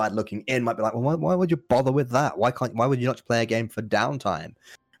outside looking in might be like, well, why would you bother with that? Why would you not play a game for downtime?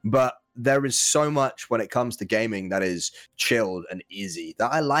 But there is so much when it comes to gaming that is chilled and easy,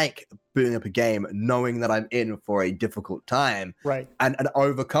 that I like booting up a game knowing that I'm in for a difficult time, right? And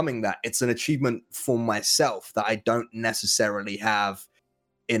overcoming that. It's an achievement for myself that I don't necessarily have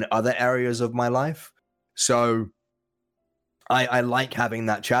in other areas of my life. So I like having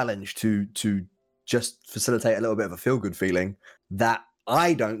that challenge to just facilitate a little bit of a feel-good feeling that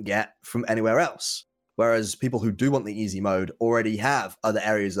I don't get from anywhere else. Whereas people who do want the easy mode already have other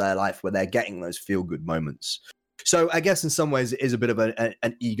areas of their life where they're getting those feel-good moments. So I guess in some ways it is a bit of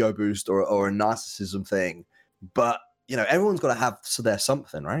an ego boost or a narcissism thing. But, everyone's got to have their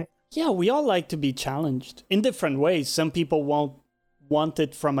something, right? Yeah, we all like to be challenged in different ways. Some people won't want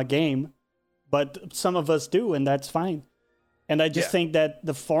it from a game, but some of us do, and that's fine. And I just think that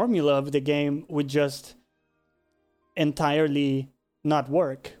the formula of the game would just entirely not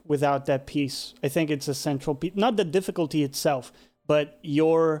work without that piece. I think it's a central piece, not the difficulty itself, but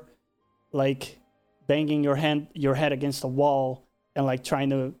you're like banging your head against a wall and like trying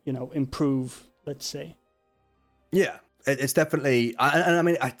to, improve, let's say. Yeah, it's definitely. I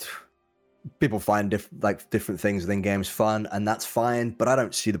mean, people find different things within games fun, and that's fine. But I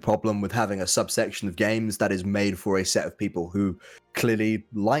don't see the problem with having a subsection of games that is made for a set of people who clearly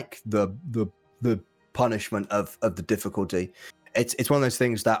like the punishment of the difficulty. It's one of those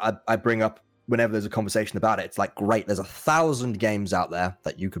things that I bring up whenever there's a conversation about it. It's like, great, there's 1,000 games out there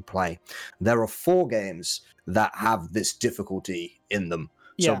that you could play. There are 4 games that have this difficulty in them.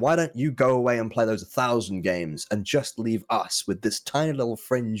 So why don't you go away and play those 1,000 games and just leave us with this tiny little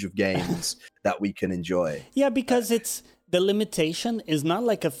fringe of games that we can enjoy? Yeah, because it's the limitation is not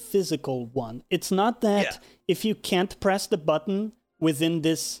like a physical one. It's not that if you can't press the button within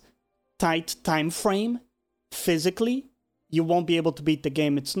this tight time frame physically, you won't be able to beat the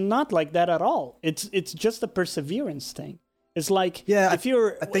game. It's not like that at all. It's just a perseverance thing. It's like if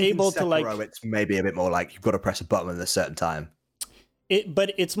you're able to like, it's maybe a bit more like you've got to press a button at a certain time.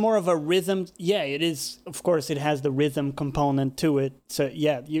 But it's more of a rhythm. Yeah, it is. Of course, it has the rhythm component to it. So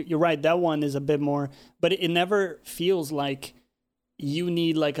yeah, you're right. That one is a bit more, but it never feels like you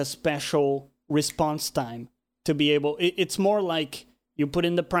need like a special response time to be able. It's more like you put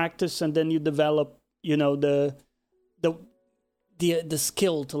in the practice and then you develop, the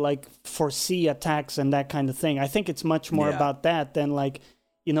skill to like foresee attacks and that kind of thing. I think it's much more about that than like,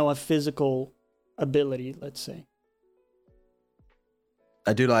 a physical ability, let's say.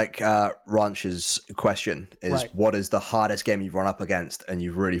 I do like Ranch's question is, what is the hardest game you've run up against and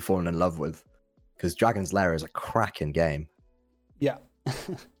you've really fallen in love with? Because Dragon's Lair is a cracking game. Yeah.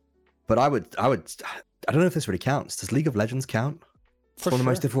 But I don't know if this really counts. Does League of Legends count? It's one of the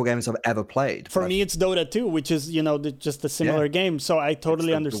most difficult games I've ever played. For me, it's Dota 2, which is, just a similar game. So I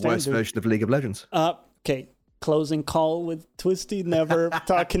totally understand. The worst version of League of Legends. Okay. Closing call with Twisty. Never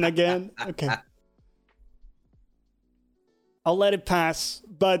talking again. Okay. I'll let it pass.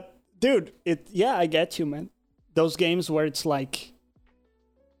 But, dude, I get you, man. Those games where it's like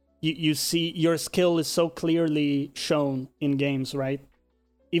you see your skill is so clearly shown in games, right?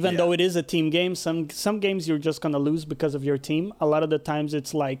 Even though it is a team game, some games you're just going to lose because of your team. A lot of the times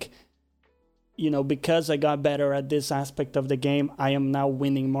it's like, because I got better at this aspect of the game, I am now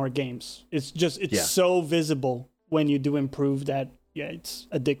winning more games. It's so visible when you do improve that, it's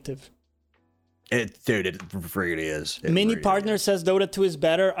addictive. It really is. Mini Partner says Dota 2 is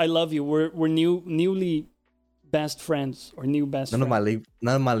better. I love you. We're newly best friends or new best friends.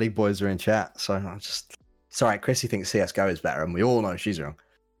 None of my league boys are in chat, so I'm just... Sorry, Chrissy thinks CSGO is better, and we all know she's wrong.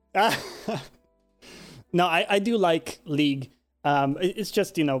 No, I do like League. It's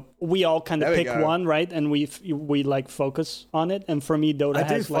just, we all kind of pick one, right? And we like focus on it. And for me, Dota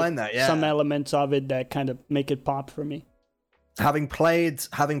has like some elements of it that kind of make it pop for me. Having played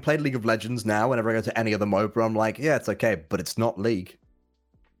League of Legends now, whenever I go to any other MOBA, I'm like, yeah, it's okay, but it's not League.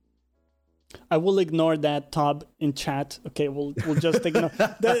 I will ignore that, Tob, in chat. Okay, we'll just ignore.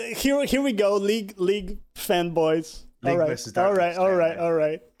 Here we go, League fanboys. All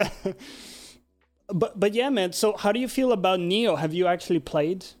right. But yeah, man. So how do you feel about Neo? Have you actually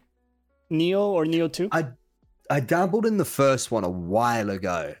played Neo or Neo 2? I dabbled in the first one a while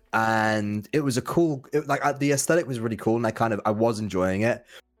ago, and it was the aesthetic was really cool, and I was enjoying it.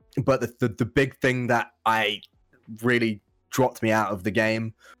 But the big thing that I really dropped me out of the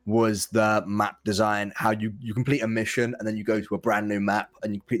game was the map design. How you complete a mission and then you go to a brand new map,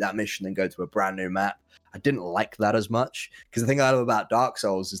 and you complete that mission and go to a brand new map. I didn't like that as much, because the thing I love about Dark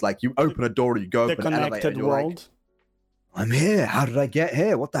Souls is like you open a door, you go up an elevator, and you're world. Like, I'm here. How did I get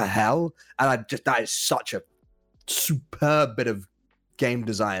here? What the hell? And that is such a superb bit of game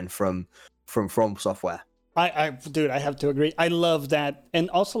design from Software. Dude, I have to agree. I love that, and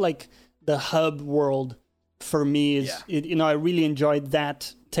also like the hub world for me is I really enjoyed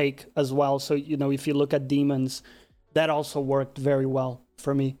that take as well. So if you look at Demons, that also worked very well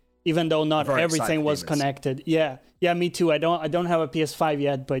for me. Even though not everything was connected. Yeah, me too. I don't have a PS5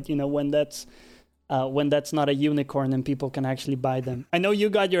 yet, but when that's not a unicorn and people can actually buy them. I know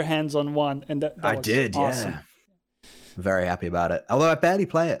you got your hands on one, and that I did. Awesome. Yeah, very happy about it. Although I barely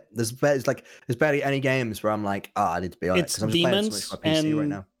play it. There's barely any games where I'm like, I need to be on it. It's Demons so much on my PC right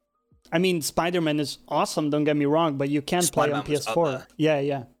now. I mean, Spider-Man is awesome. Don't get me wrong, but you can play on PS4.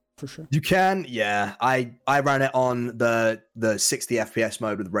 Yeah. For sure. You can, yeah. I ran it on the 60 FPS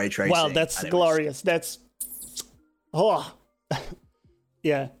mode with ray tracing. Wow, that's glorious. That's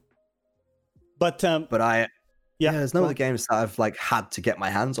yeah. But there's no other games that I've like had to get my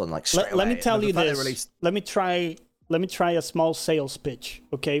hands on like straight away. Let me tell you this. Let me try let me try a small sales pitch,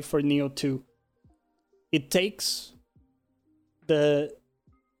 okay, for Neo 2. It takes the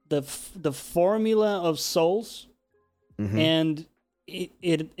formula of Souls, and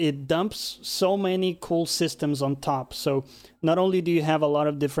it dumps so many cool systems on top. So not only do you have a lot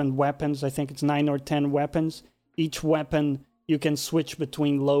of different weapons, I think it's 9 or 10 weapons. Each weapon you can switch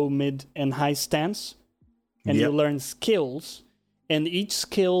between low, mid, and high stance, and you learn skills. And each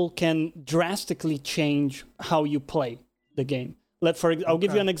skill can drastically change how you play the game. I'll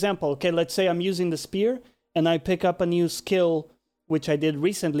give you an example. Okay, let's say I'm using the spear, and I pick up a new skill, which I did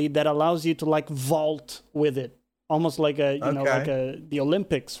recently, that allows you to like vault with it, almost like the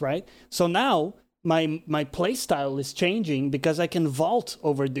Olympics, right? So now my play style is changing because I can vault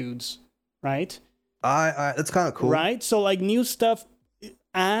over dudes, right? That's kind of cool, right? So like new stuff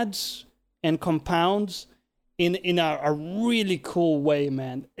adds and compounds in a really cool way,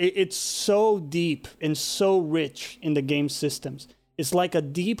 man. It's so deep and so rich in the game systems. It's like a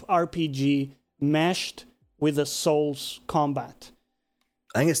deep RPG meshed with a Souls combat.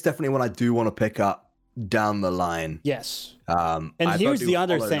 I think it's definitely one I do want to pick up down the line. Yes. And here's the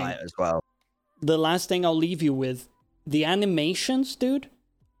other thing as well. The last thing I'll leave you with, the animations, dude,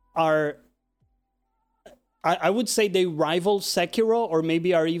 are, I would say they rival Sekiro, or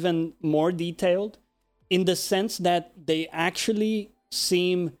maybe are even more detailed, in the sense that they actually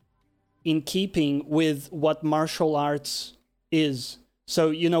seem in keeping with what martial arts is.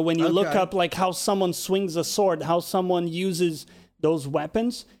 So, you know, when you look up like how someone swings a sword, how someone uses those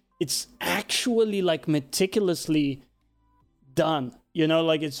weapons, it's actually like meticulously done. You know,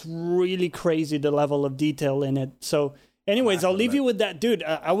 like it's really crazy, the level of detail in it. So anyways, I'll leave you with that, dude.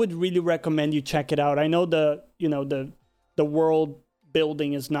 I would really recommend you check it out. I know the world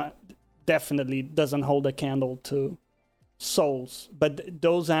building is not, definitely doesn't hold a candle to Souls, but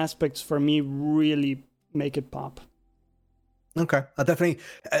those aspects for me really make it pop. Okay, I definitely,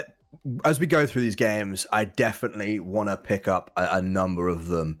 as we go through these games, I definitely want to pick up a number of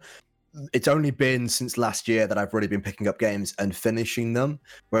them. It's only been since last year that I've really been picking up games and finishing them,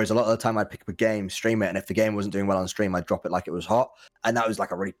 whereas a lot of the time I'd pick up a game, stream it, and if the game wasn't doing well on stream, I'd drop it like it was hot, and that was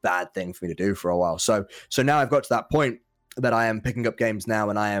like a really bad thing for me to do for a while. So now I've got to that point that I am picking up games now,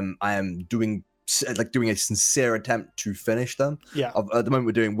 and I am doing a sincere attempt to finish them. Yeah. At the moment,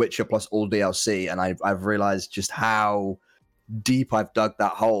 we're doing Witcher plus all DLC, and I've realized just how deep I've dug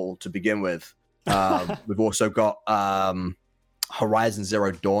that hole to begin with. We've also got Horizon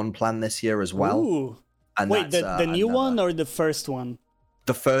Zero Dawn planned this year as well. Ooh. And wait, the new one or the first one?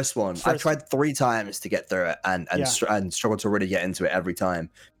 The first one. I tried 3 times to get through it and struggled to really get into it every time.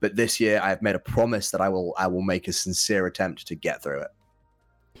 But this year I've made a promise that I will make a sincere attempt to get through it.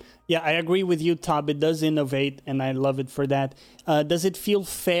 Yeah, I agree with you, Tob. It does innovate, and I love it for that. Does it feel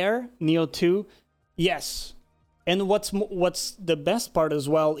fair, Neo 2? Yes. And what's the best part as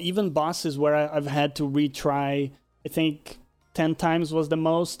well, even bosses where I've had to retry, I think 10 times was the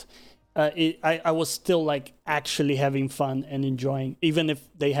most, I was still like actually having fun and enjoying, even if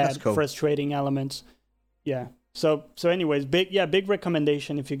they had frustrating elements. Yeah. So anyways, big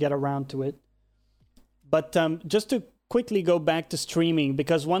recommendation if you get around to it. But just to quickly go back to streaming,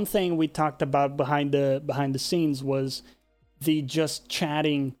 because one thing we talked about behind the scenes was the just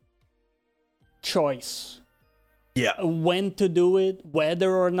chatting choice. Yeah. When to do it,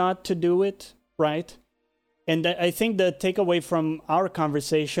 whether or not to do it, right? And I think the takeaway from our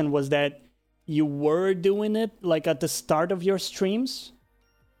conversation was that you were doing it like at the start of your streams,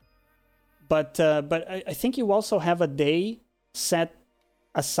 but I think you also have a day set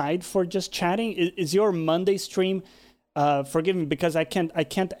aside for just chatting. Is your Monday stream? Forgive me because I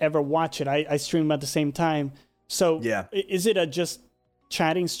can't ever watch it. I stream at the same time. So yeah, is it a just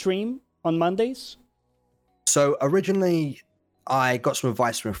chatting stream on Mondays? So originally, I got some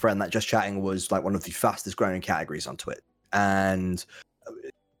advice from a friend that just chatting was like one of the fastest growing categories on Twitch, and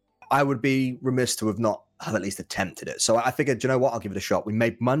I would be remiss to not have at least attempted it. So I figured, you know what, I'll give it a shot. We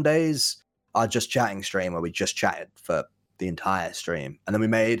made Mondays our just chatting stream where we just chatted for the entire stream, and then we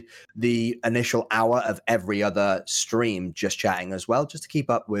made the initial hour of every other stream just chatting as well, just to keep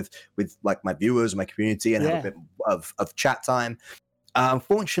up with like my viewers and my community and have a bit of chat time.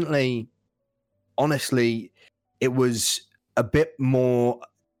 Unfortunately, honestly, it was a bit more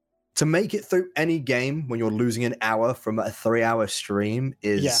to make it through any game when you're losing an hour from a 3-hour stream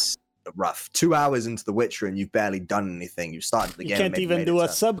is rough. 2 hours into The Witcher and you've barely done anything. You've started the game. You can't even do a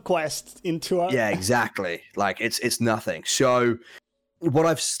sub quest in 2 hours. Yeah, exactly. Like it's nothing. So what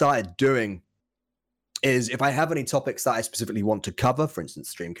I've started doing is if I have any topics that I specifically want to cover, for instance,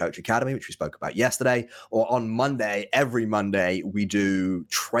 Stream Coach Academy, which we spoke about yesterday, or on Monday, every Monday, we do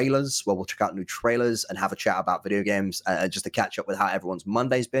trailers where we'll check out new trailers and have a chat about video games just to catch up with how everyone's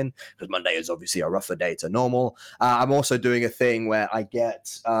Monday's been, because Monday is obviously a rougher day to normal. I'm also doing a thing where I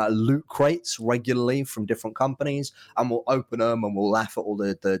get loot crates regularly from different companies, and we'll open them and we'll laugh at all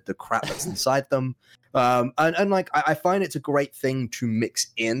the crap that's inside them. And like I find it's a great thing to mix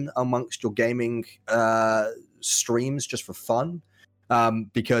in amongst your gaming streams just for fun,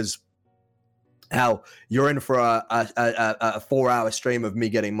 because how you're in for a 4-hour stream of me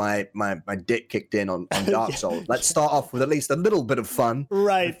getting my dick kicked in on Dark Souls. Let's start off with at least a little bit of fun,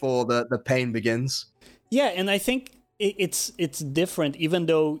 right, before the pain begins. Yeah, and I think it's different, even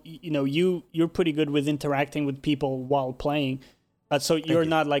though you're pretty good with interacting with people while playing, so you're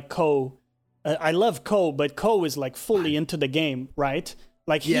not like Ko. I love Ko, but Ko is like fully into the game, right?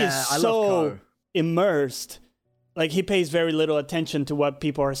 Like he is so immersed. Like he pays very little attention to what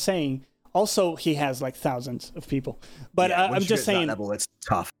people are saying. Also, he has like thousands of people. But I'm just saying, level, it's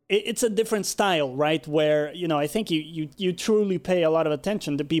tough. It's a different style, right? Where I think you truly pay a lot of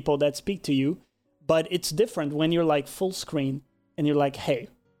attention to people that speak to you. But it's different when you're like full screen and you're like, hey,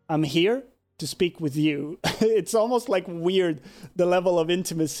 I'm here to speak with you. It's almost like weird, the level of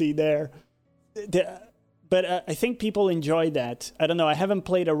intimacy there. But I think people enjoy that. I don't know. I haven't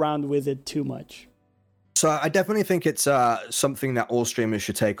played around with it too much. So I definitely think it's something that all streamers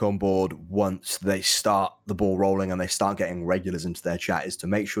should take on board once they start the ball rolling and they start getting regulars into their chat, is to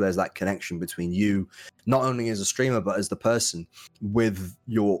make sure there's that connection between you, not only as a streamer, but as the person with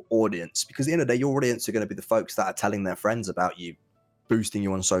your audience. Because at the end of the day, your audience are going to be the folks that are telling their friends about you, boosting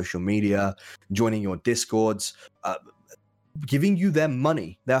you on social media, joining your Discords, giving you their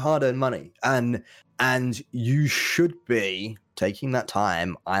money, their hard-earned money. And you should be taking that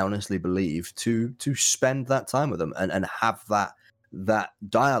time, I honestly believe, to spend that time with them and have that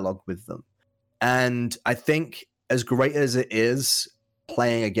dialogue with them. And I think as great as it is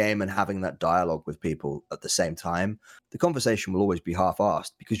playing a game and having that dialogue with people at the same time, the conversation will always be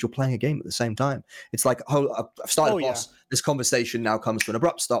half-assed because you're playing a game at the same time. It's like, I've started a boss. This conversation now comes to an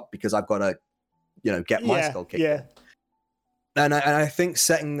abrupt stop because I've got to, get my skull kicked in. And I think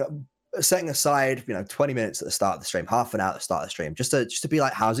setting aside 20 minutes at the start of the stream, half an hour at the start of the stream, just to be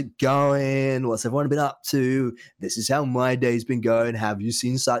like, how's it going, what's everyone been up to, this is how my day's been going, have you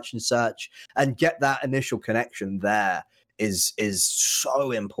seen such and such, and get that initial connection there is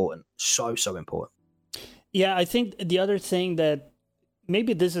so important, so important. Yeah, I think the other thing that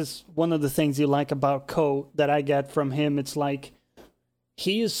maybe this is one of the things you like about Ko that I get from him, it's like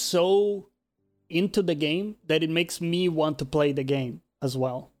he is so into the game that it makes me want to play the game as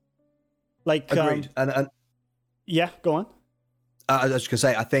well. Like, agreed. And yeah, go on. I was just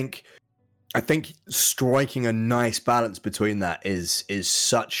gonna say, I think striking a nice balance between that is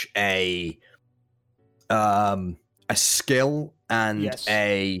such a skill and yes.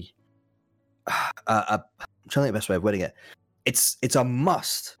 I'm trying to think the best way of wording it. It's a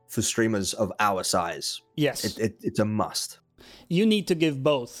must for streamers of our size. Yes, it's a must. You need to give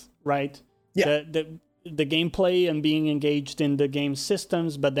both, right? Yeah. The gameplay and being engaged in the game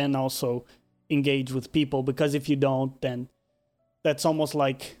systems, but then also engage with people, because if you don't, then that's almost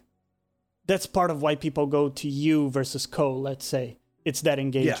like that's part of why people go to you versus Ko, let's say. It's that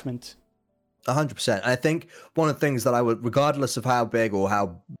engagement. 100%. I think one of the things that I would, regardless of how big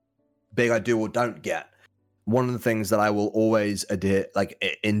I do or don't get, one of the things that I will always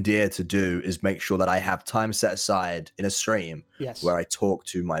endear to do is make sure that I have time set aside in a stream where I talk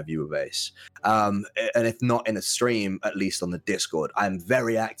to my viewer base. And if not in a stream, at least on the Discord. I'm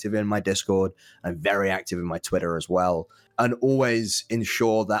very active in my Discord. I'm very active in my Twitter as well. And always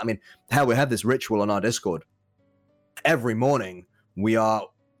ensure that, we have this ritual on our Discord. Every morning we are,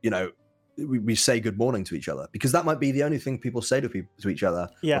 we say good morning to each other, because that might be the only thing people say to each other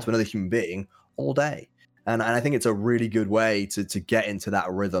or to another human being all day. And I think it's a really good way to get into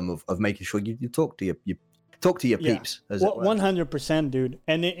that rhythm of making sure you talk to your peeps. 100%, dude.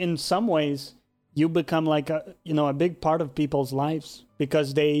 And in some ways, you become like a big part of people's lives,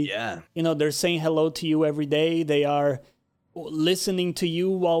 because they're saying hello to you every day. They are listening to you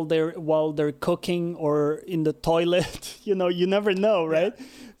while they're cooking or in the toilet. You never know, right? Yeah.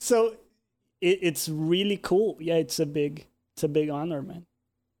 So it's really cool. Yeah, it's a big honor, man.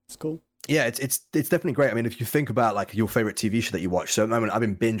 It's cool. Yeah, it's definitely great. If you think about like your favorite TV show that you watch, so at the moment I've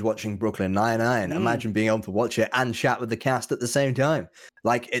been binge watching Brooklyn Nine-Nine. Imagine being able to watch it and chat with the cast at the same time.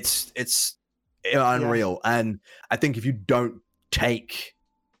 Like it's unreal. And I think if you don't take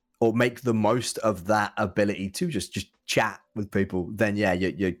or make the most of that ability to just chat with people, then yeah,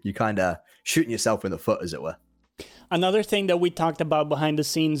 you kind of shooting yourself in the foot, as it were. Another thing that we talked about behind the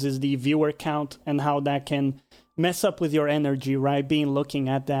scenes is the viewer count and how that can mess up with your energy, right? Being looking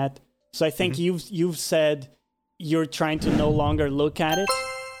at that. So I think you've said you're trying to no longer look at it.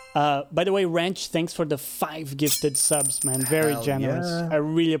 By the way, Wrench, thanks for the 5 gifted subs, man. Very generous. Yeah. I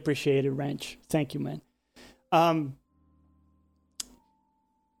really appreciate it, Wrench. Thank you, man.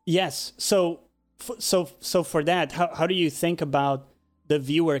 Yes. So for that, how do you think about the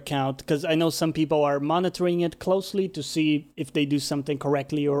viewer count? Because I know some people are monitoring it closely to see if they do something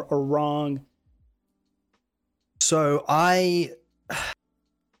correctly or wrong. So I'd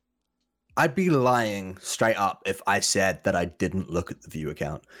be lying straight up if I said that I didn't look at the viewer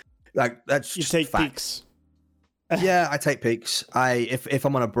count. Like, that's you just take facts. Peeks. Yeah, I take peeks. If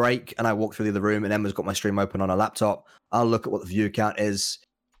I'm on a break and I walk through the other room and Emma's got my stream open on a laptop, I'll look at what the viewer count is.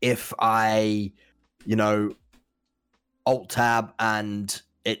 If I, alt tab and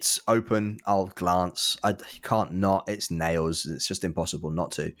it's open, I'll glance. You can't not. It's nails. It's just impossible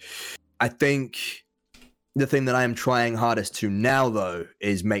not to. I think the thing that I am trying hardest to now, though,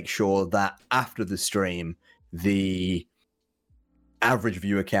 is make sure that after the stream, the average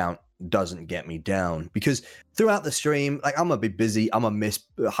viewer count doesn't get me down, because throughout the stream, like, I'm gonna be busy. I'm gonna miss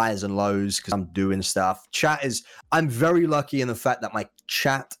highs and lows because I'm doing stuff. I'm very lucky in the fact that my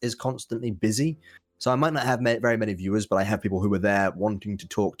chat is constantly busy. So I might not have very many viewers, but I have people who are there wanting to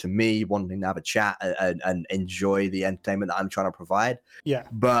talk to me, wanting to have a chat and enjoy the entertainment that I'm trying to provide. Yeah.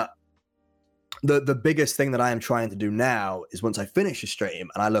 But the biggest thing that I am trying to do now is, once I finish a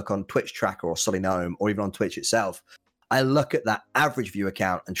stream and I look on Twitch Tracker or Solynome or even on Twitch itself, I look at that average viewer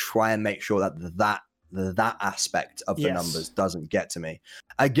count and try and make sure that aspect of the numbers doesn't get to me.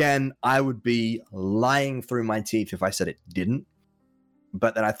 Again, I would be lying through my teeth if I said it didn't.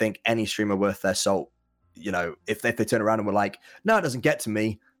 But then I think any streamer worth their salt, if they turn around and were like, no, it doesn't get to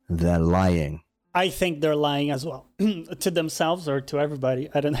me, they're lying. I think they're lying as well, to themselves or to everybody.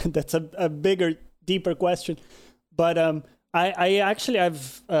 I don't know. That's a bigger, deeper question. But I've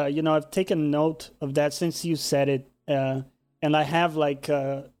taken note of that since you said it. And I have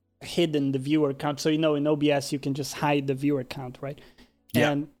hidden the viewer count. So, in OBS, you can just hide the viewer count, right?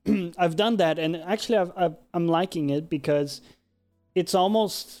 Yeah. And I've done that. And actually, I'm liking it because it's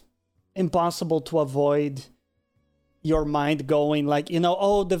almost impossible to avoid your mind going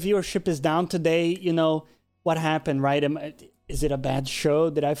oh, the viewership is down today. What happened, right? Is it a bad show?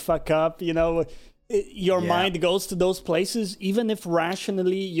 Did I fuck up? Your mind goes to those places, even if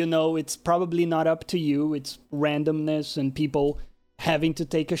rationally, it's probably not up to you. It's randomness and people having to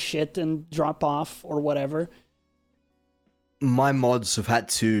take a shit and drop off or whatever. My mods have had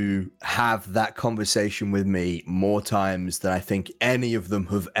to have that conversation with me more times than I think any of them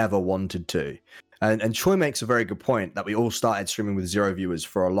have ever wanted to. And Troy makes a very good point that we all started streaming with 0 viewers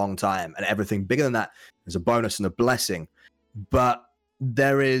for a long time, and everything bigger than that is a bonus and a blessing. But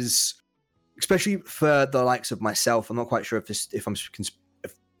there is, especially for the likes of myself, I'm not quite sure if this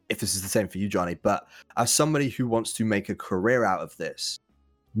is the same for you, Johnny, but as somebody who wants to make a career out of this,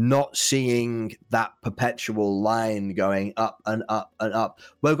 not seeing that perpetual line going up and up and up,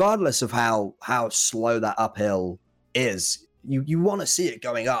 regardless of how slow that uphill is, you want to see it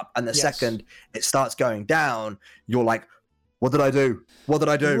going up. And the second it starts going down, you're like, what did I do? What did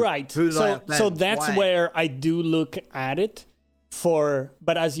I do? Right. So that's where I do look at it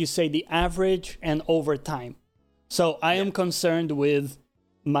but as you say, the average and over time. So I am concerned with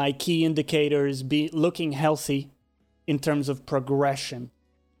my key indicators looking healthy in terms of progression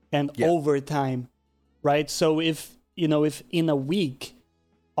and over time, right? So if in a week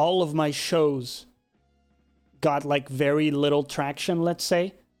all of my shows got very little traction, let's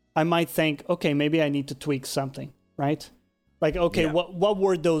say, I might think, okay, maybe I need to tweak something, right? What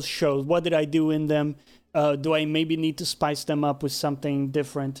were those shows? What did I do in them? Do I maybe need to spice them up with something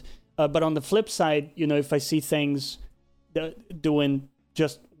different? But on the flip side, if I see things doing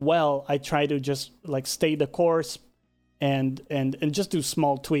just well, I try to just stay the course and just do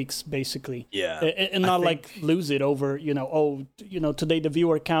small tweaks, basically. Yeah. And not lose it over, today the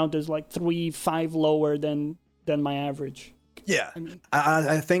viewer count is 3-5 lower than my average. Yeah.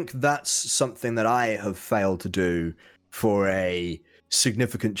 I think that's something that I have failed to do for a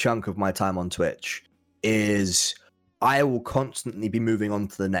significant chunk of my time on Twitch, is I will constantly be moving on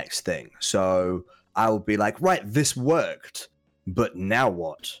to the next thing. So I will be like, right, this worked, but now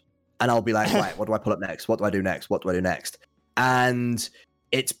what? And I'll be like, right, what do I pull up next? What do I do next? What do I do next? And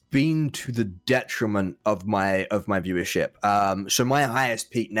it's been to the detriment of my viewership. So my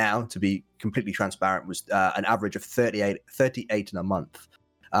highest peak now, to be completely transparent, was an average of 38 in a month.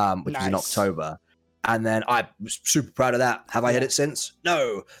 which was in Nice. October. And then I was super proud of that. Have I hit it since?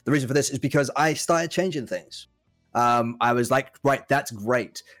 No. The reason for this is because I started changing things. I was like, right, that's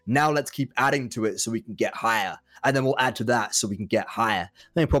great. Now let's keep adding to it so we can get higher. And then we'll add to that so we can get higher.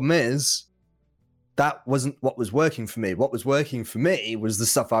 The only problem is that wasn't what was working for me. What was working for me was the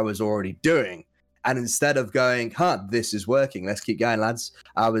stuff I was already doing. And instead of going, this is working, let's keep going, lads,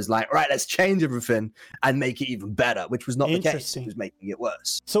 I was like, right, let's change everything and make it even better, which was not the case. It was making it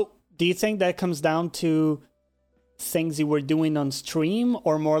worse. So do you think that comes down to things you were doing on stream,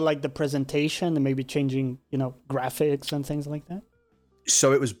 or more like the presentation and maybe changing, graphics and things like that?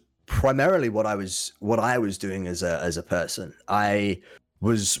 So it was primarily what I was doing as a person. I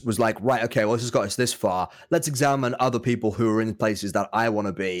was like, right, okay, well, this has got us this far. Let's examine other people who are in places that I want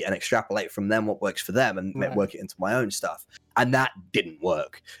to be and extrapolate from them what works for them and work it into my own stuff. And that didn't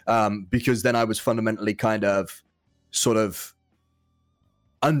work, because then I was fundamentally kind of sort of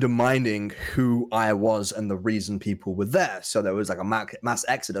undermining who I was and the reason people were there. So there was like a mass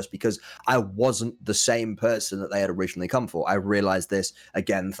exodus because I wasn't the same person that they had originally come for. I realized this,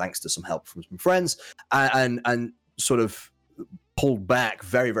 again, thanks to some help from some friends, and sort of pulled back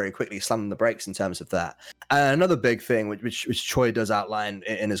very, very quickly, slamming the brakes in terms of that. And another big thing, which Choi does outline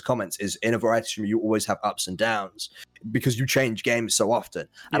in his comments, is in a variety stream, you always have ups and downs because you change games so often.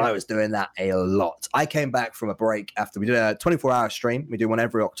 And I was doing that a lot. I came back from a break after we did a 24-hour stream. We do one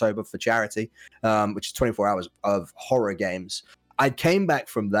every October for charity, which is 24 hours of horror games. I came back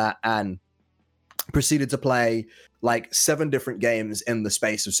from that and proceeded to play like 7 different games in the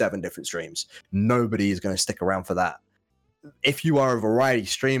space of 7 different streams. Nobody is going to stick around for that. If you are a variety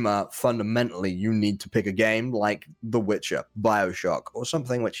streamer, fundamentally, you need to pick a game like The Witcher, BioShock, or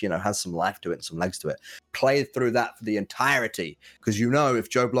something which, has some life to it and some legs to it. Play through that for the entirety, because if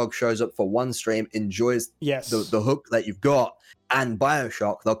Joe Blogg shows up for one stream, enjoys the hook that you've got, and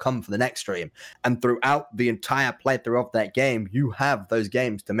BioShock, they'll come for the next stream. And throughout the entire playthrough of that game, you have those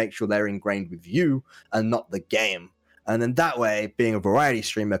games to make sure they're ingrained with you and not the game. And then that way, being a variety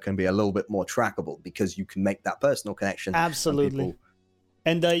streamer can be a little bit more trackable because you can make that personal connection. Absolutely.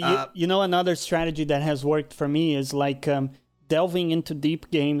 And another strategy that has worked for me is like delving into deep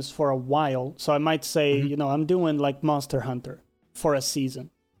games for a while. So I might say, I'm doing like Monster Hunter for a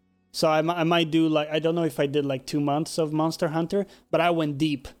season. So I might do like, I don't know if I did like 2 months of Monster Hunter, but I went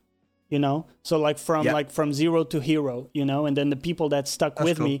deep, So like from zero to hero, and then the people that stuck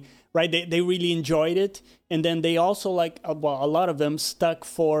with me, right? They really enjoyed it. And then they also a lot of them stuck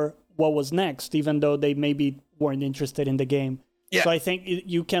for what was next, even though they maybe weren't interested in the game. Yeah. So I think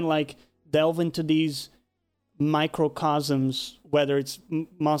you can like delve into these microcosms, whether it's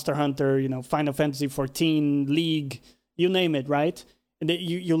Monster Hunter, Final Fantasy 14, League, you name it, right? And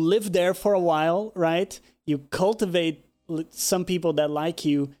you live there for a while, right? You cultivate some people that like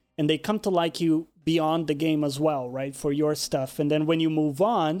you, and they come to like you beyond the game as well, right? For your stuff. And then when you move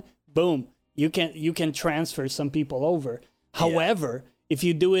on, boom, you can transfer some people over. However, if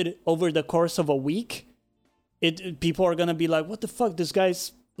you do it over the course of a week, people are gonna be like, what the fuck? This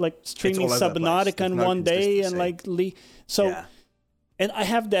guy's like streaming Subnautica in one day and like and I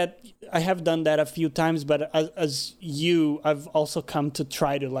have done that a few times, but as I've also come to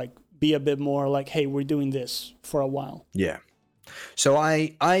try to like be a bit more like, hey, we're doing this for a while. Yeah. So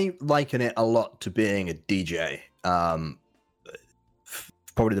I liken it a lot to being a DJ.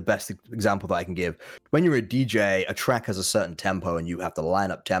 Probably the best example that I can give. When you're a DJ, a track has a certain tempo, and you have to line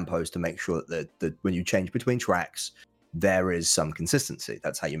up tempos to make sure that when you change between tracks, there is some consistency.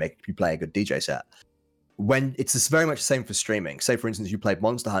 That's how you play a good DJ set. When it's very much the same for streaming. Say, for instance, you played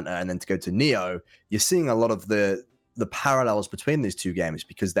Monster Hunter, and then to go to Neo, you're seeing a lot of the parallels between these two games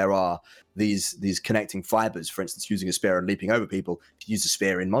because there are these connecting fibers. For instance, using a spear and leaping over people. If you use a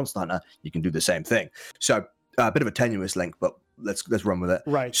spear in Monster Hunter, you can do the same thing. So a bit of a tenuous link, but let's run with it.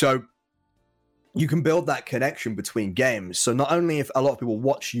 Right. So you can build that connection between games. So not only if a lot of people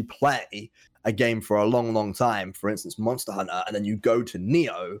watch you play a game for a long, long time, for instance, Monster Hunter, and then you go to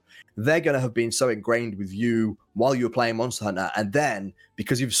Neo, they're going to have been so ingrained with you while you were playing Monster Hunter. And then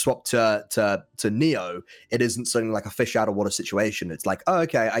because you've swapped to Neo, it isn't something like a fish out of water situation. It's like, oh,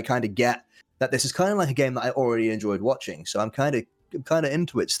 okay, I kind of get that this is kind of like a game that I already enjoyed watching. So I'm kind of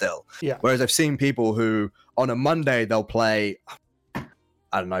into it still. Yeah. Whereas I've seen people who on a Monday they'll play,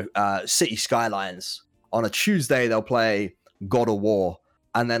 City Skylines. On a Tuesday they'll play God of War,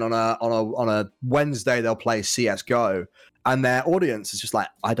 and then on a Wednesday they'll play CS:GO, and their audience is just like,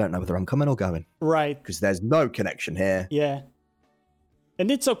 I don't know whether I'm coming or going. Right. Because there's no connection here. Yeah.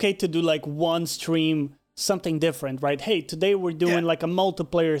 And it's okay to do like one stream something different, right? Hey, today we're doing like a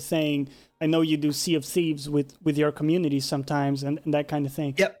multiplayer thing. I know you do Sea of Thieves with your community sometimes and that kind of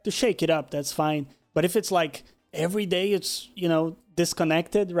thing. Yep. To shake it up, that's fine. But if it's like every day it's,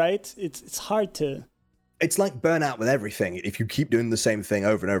 disconnected, right? It's hard to... It's like burnout with everything. If you keep doing the same thing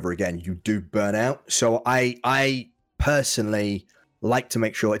over and over again, you do burn out. So I personally like to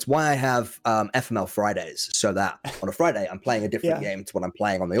make sure, it's why I have FML Fridays, so that on a Friday I'm playing a different game to what I'm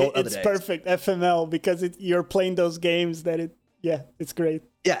playing on the other days. It's perfect, FML, because you're playing those games that it's great.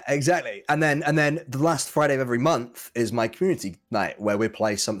 Yeah, exactly. And then the last Friday of every month is my community night, where we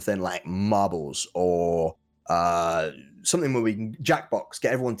play something like marbles or something where we can Jackbox,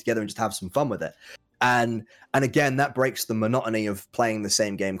 get everyone together and just have some fun with it. And again, that breaks the monotony of playing the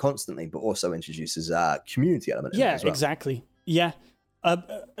same game constantly, but also introduces a community element. Yeah, as well. Exactly. Yeah.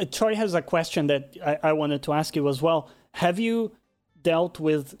 Troy has a question that I wanted to ask you as well. Have you dealt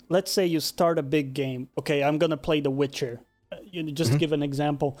with, let's say you start a big game. Okay, I'm going to play The Witcher. Just to give an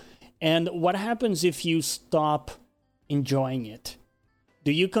example. And what happens if you stop enjoying it?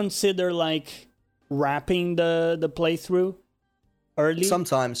 Do you consider like wrapping the playthrough early?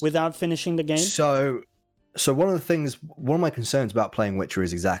 Sometimes. Without finishing the game? So one of my concerns about playing Witcher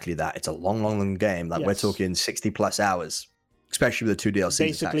is exactly that. It's a long game. Like we're talking 60 plus hours. Especially with the 2 DLCs.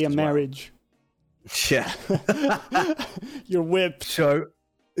 Basically a marriage. Yeah. You're whipped. So,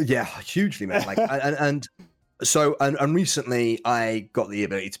 yeah, hugely, man. Like, and recently I got the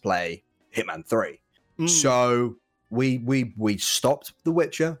ability to play Hitman 3. So we stopped The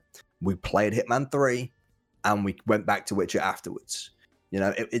Witcher, we played Hitman 3, and we went back to Witcher afterwards.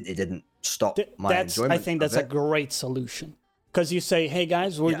 It didn't stop my enjoyment. I think that's a great solution. Because you say, hey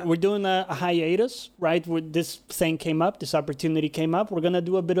guys, we're doing a hiatus, right? This thing came up, this opportunity came up. We're going to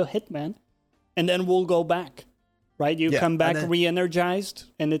do a bit of Hitman, and then we'll go back, right? You come back re-energized,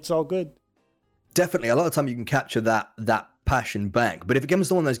 and it's all good. Definitely. A lot of time you can capture that passion back. But if it comes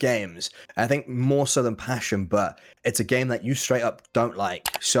to one of those games, I think more so than passion, but it's a game that you straight up don't like.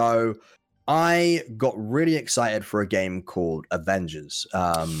 So I got really excited for a game called Avengers,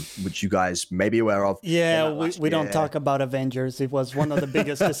 which you guys may be aware of. Yeah, we don't talk about Avengers. It was one of the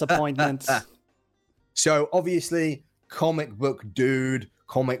biggest disappointments. So obviously, comic book dude,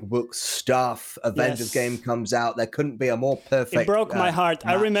 comic book stuff, Avengers game comes out. There couldn't be a more perfect... It broke my heart.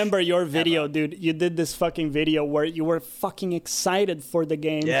 I remember your video, dude. You did this fucking video where you were fucking excited for the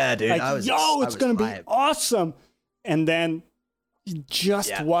game. Yeah, dude. Like, it's going to be awesome. And then it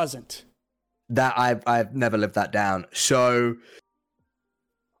just wasn't. That I've never lived that down. So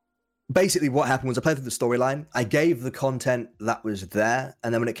basically what happened was I played through the storyline. I gave the content that was there.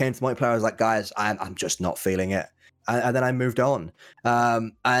 And then when it came to multiplayer, I was like, guys, I'm just not feeling it. And then I moved on.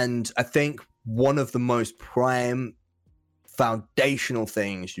 And I think one of the most prime foundational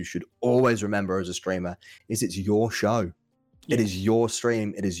things you should always remember as a streamer is it's your show. Yeah. It is your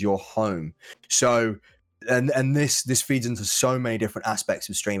stream. It is your home. So... And this feeds into so many different aspects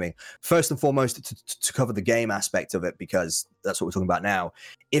of streaming. First and foremost, to cover the game aspect of it, because that's what we're talking about now.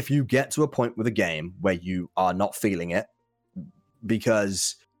 If you get to a point with a game where you are not feeling it,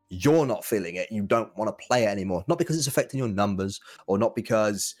 because you're not feeling it, you don't want to play it anymore. Not because it's affecting your numbers, or not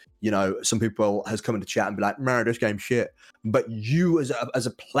because, some people has come into chat and be like, man, this game's shit. But you as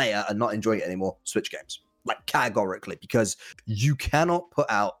a player are not enjoying it anymore, switch games. Like categorically, because you cannot put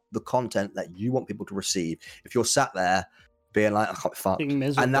out the content that you want people to receive if you're sat there being like, I can't be fucked,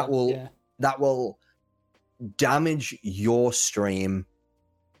 and that will damage your stream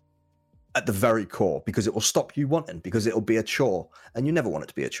at the very core, because it will stop you wanting, because it'll be a chore, and you never want it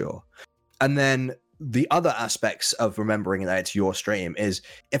to be a chore. And then the other aspects of remembering that it's your stream is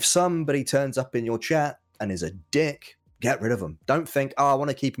if somebody turns up in your chat and is a dick, get rid of them. Don't think, I want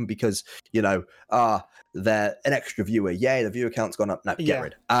to keep them because they're an extra viewer. Yay, the viewer count's gone up. No, get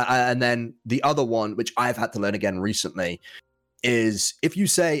rid. And then the other one, which I've had to learn again recently, is if you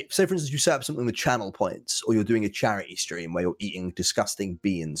say for instance, you set up something with channel points, or you're doing a charity stream where you're eating disgusting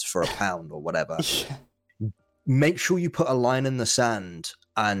beans for £1 or whatever, make sure you put a line in the sand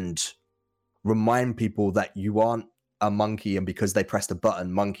and remind people that you aren't a monkey, and because they pressed a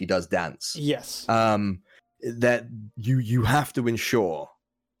button, monkey does dance. Yes. That you have to ensure,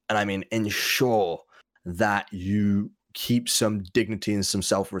 and I mean ensure, that you keep some dignity and some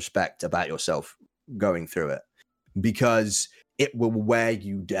self-respect about yourself going through it, because it will wear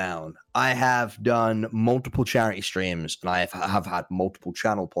you down. I have done multiple charity streams, and I have had multiple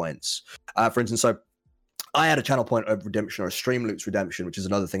channel points. For instance, so I had a channel point of redemption, or a Streamloots redemption, which is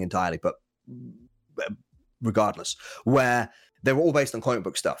another thing entirely, but regardless, where they were all based on comic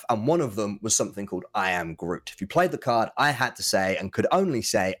book stuff. And one of them was something called I Am Groot. If you played the card, I had to say, and could only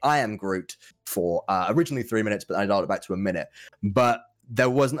say, I am Groot for originally 3 minutes, but I dialed it back to a minute. But there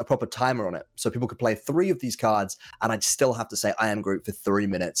wasn't a proper timer on it. So people could play 3 of these cards, and I'd still have to say I am Groot for 3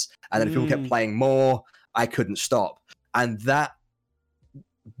 minutes. And then if people kept playing more, I couldn't stop. And that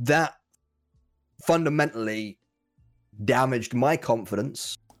fundamentally damaged my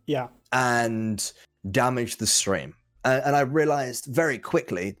confidence. Yeah. And damaged the stream. And I realized very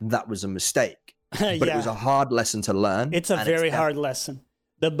quickly that was a mistake. But it was a hard lesson to learn. It's a very hard lesson.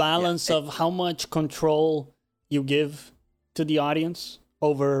 The balance of how much control you give to the audience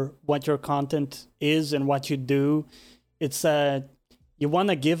over what your content is and what you do. It's you want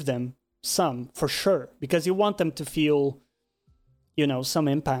to give them some, for sure, because you want them to feel, some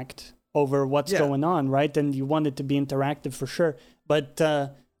impact over what's going on, right? And you want it to be interactive for sure. But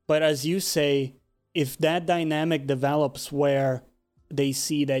as you say, if that dynamic develops where they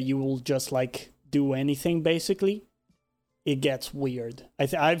see that you will just like do anything, basically, it gets weird.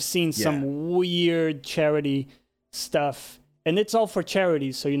 I've seen some weird charity stuff, and it's all for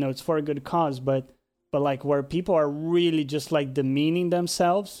charity, so it's for a good cause. But like where people are really just like demeaning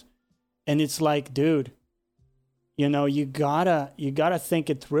themselves, and it's like, dude, you gotta think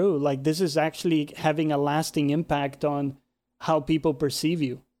it through. Like, this is actually having a lasting impact on how people perceive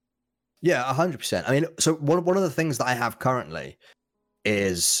you. Yeah, 100%. I mean, so one of the things that I have currently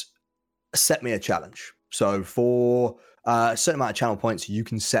is set me a challenge. So for a certain amount of channel points, you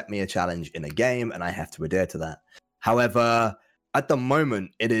can set me a challenge in a game, and I have to adhere to that. However, at the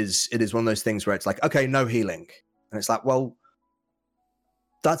moment, it is one of those things where it's like, okay, no healing. And it's like, well,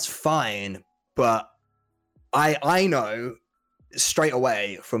 that's fine, but I know straight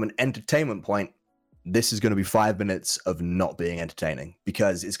away from an entertainment point, this is going to be 5 minutes of not being entertaining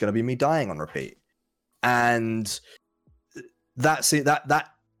because it's going to be me dying on repeat. And that's it. That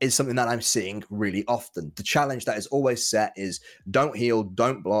is something that I'm seeing really often. The challenge that is always set is don't heal,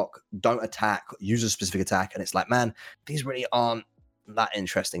 don't block, don't attack, use a specific attack. And it's like, man, these really aren't that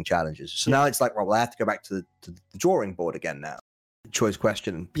interesting challenges. So now it's like, well, I have to go back to the drawing board again now. Choice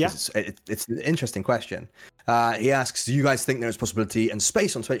question. It's an interesting question. He asks, do you guys think there's possibility and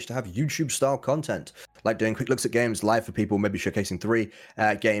space on Twitch to have YouTube style content, like doing quick looks at games live for people, maybe showcasing 3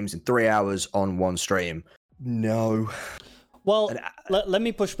 games in 3 hours on one stream? No. Well, let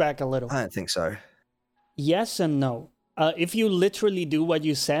me push back a little. I don't think so. Yes and no. If you literally do what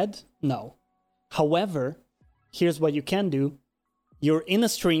you said, no. However, here's what you can do. You're in a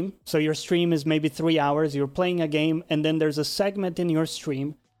stream, so your stream is maybe 3 hours, you're playing a game, and then there's a segment in your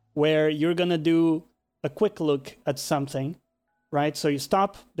stream where you're gonna do a quick look at something, right? So you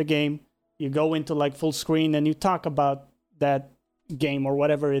stop the game, you go into like full screen, and you talk about that game or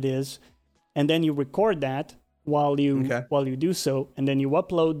whatever it is, and then you record that while you do so, and then you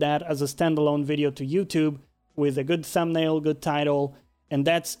upload that as a standalone video to YouTube with a good thumbnail, good title, and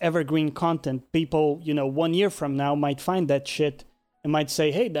that's evergreen content. People, 1 year from now might find that shit and might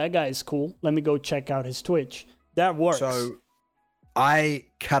say, hey, that guy is cool. Let me go check out his Twitch. That works. So I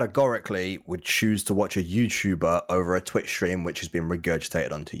categorically would choose to watch a YouTuber over a Twitch stream which has been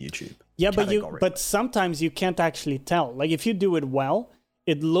regurgitated onto YouTube. Yeah, but sometimes you can't actually tell. Like, if you do it well,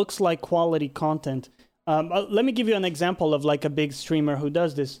 it looks like quality content. Let me give you an example of like a big streamer who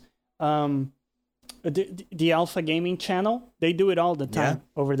does this. The Alpha Gaming channel, they do it all the time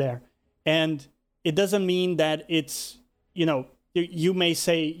over there. And it doesn't mean that it's, you may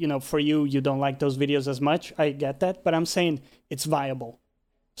say, for you don't like those videos as much. I get that, but I'm saying it's viable.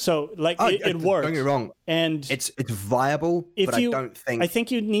 So like it works. Don't get me wrong. And it's viable, but I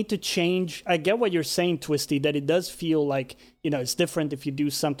think you need to change. I get what you're saying, Twisty, that it does feel like, it's different if you do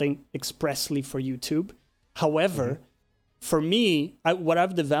something expressly for YouTube. However, for me, what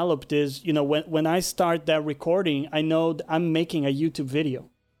I've developed is, when I start that recording, I know I'm making a YouTube video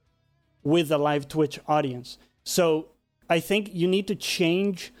with a live Twitch audience. So I think you need to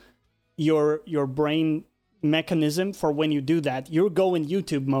change your brain mechanism for when you do that. You're going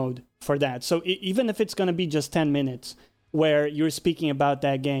YouTube mode for that. So even if it's going to be just 10 minutes where you're speaking about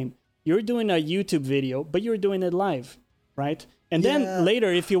that game, you're doing a YouTube video, but you're doing it live, right? And then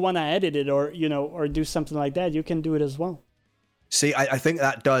later, if you want to edit it or do something like that, you can do it as well. See, I think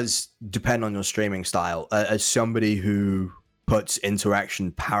that does depend on your streaming style. As somebody who puts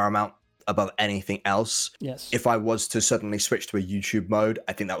interaction paramount above anything else, yes. If I was to suddenly switch to a YouTube mode,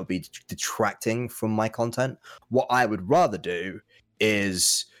 I think that would be detracting from my content. What I would rather do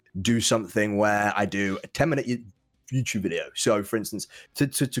is do something where I do a 10-minute YouTube video. So, for instance,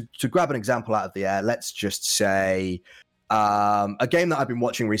 to grab an example out of the air, let's just say a game that I've been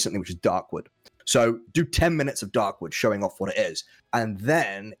watching recently, which is Darkwood. So do 10 minutes of Darkwood showing off what it is, and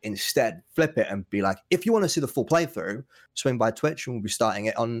then instead flip it and be like, if you want to see the full playthrough, swing by Twitch, and we'll be starting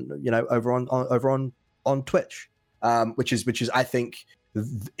it on, over on Twitch, which is I think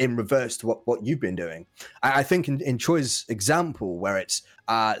in reverse to what you've been doing. I think in Choi's example, where it's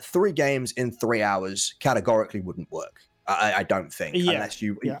 3 games in 3 hours, categorically wouldn't work. I don't think, unless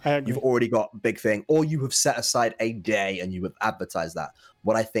you've already got a big thing, or you have set aside a day and you have advertised that.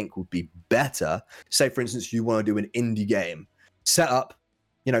 What I think would be better, say for instance, you want to do an indie game, set up,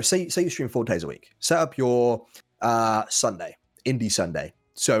 say you stream 4 days a week, set up your Sunday, indie Sunday.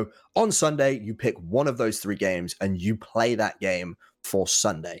 So on Sunday, you pick one of those 3 games and you play that game for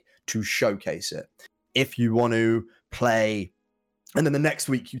Sunday to showcase it. If you want to play, and then the next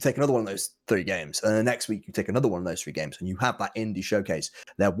week you take another one of those 3 games, and the next week you take another one of those 3 games, and you have that indie showcase.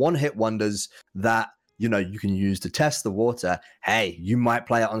 They're one-hit wonders that you can use to test the water. Hey, you might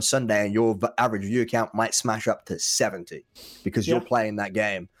play it on Sunday, and your average view count might smash up to 70 because you're playing that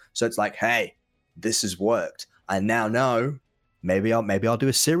game. So it's like, hey, this has worked. I now know maybe I'll do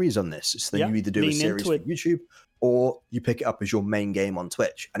a series on this. So then you either do a series for YouTube, or you pick it up as your main game on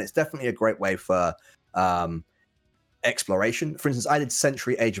Twitch. And it's definitely a great way for exploration. For instance, I did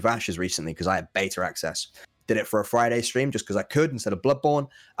Century Age of Ashes recently because I had beta access. Did it for a Friday stream just because I could instead of Bloodborne.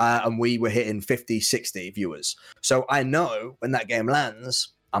 And we were hitting 50, 60 viewers. So I know when that game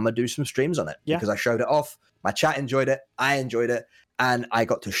lands, I'm going to do some streams on it because I showed it off. My chat enjoyed it. I enjoyed it. And I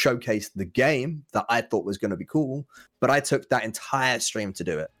got to showcase the game that I thought was going to be cool. But I took that entire stream to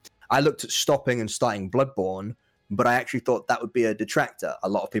do it. I looked at stopping and starting Bloodborne, but I actually thought that would be a detractor. A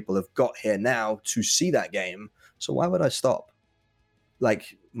lot of people have got here now to see that game, so why would I stop?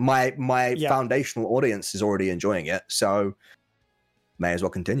 Like, my foundational audience is already enjoying it, so may as well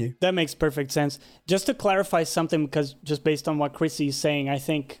continue. That makes perfect sense. Just to clarify something, because just based on what Chrissy is saying, I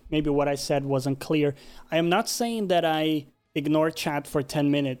think maybe what I said wasn't clear. I am not saying that I ignore chat for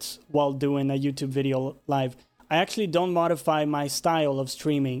 10 minutes while doing a YouTube video live. I actually don't modify my style of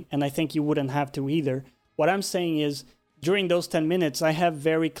streaming, and I think you wouldn't have to either. What I'm saying is, during those 10 minutes, I have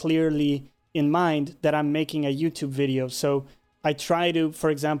very clearly in mind that I'm making a YouTube video. So I try to, for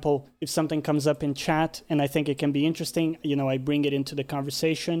example, if something comes up in chat and I think it can be interesting, I bring it into the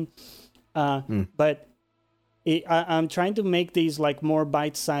conversation. But I'm trying to make these like more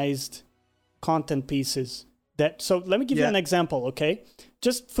bite-sized content pieces. So let me give you an example, okay?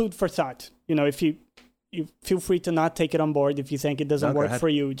 Just food for thought. If you feel free to not take it on board if you think it doesn't work for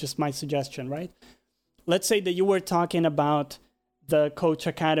you, just my suggestion, right? Let's say that you were talking about the Coach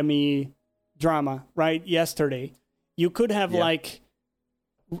Academy drama, right? Yesterday. You could have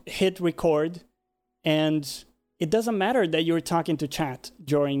hit record, and it doesn't matter that you're talking to chat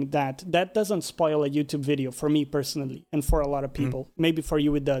during that. That doesn't spoil a YouTube video for me personally, and for a lot of people. Maybe for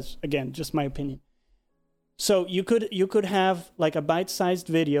you it does. Again, just my opinion. So you could have like a bite-sized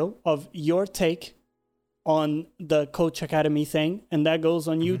video of your take on the Coach Academy thing, and that goes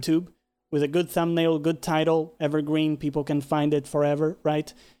on YouTube with a good thumbnail, good title, evergreen, people can find it forever,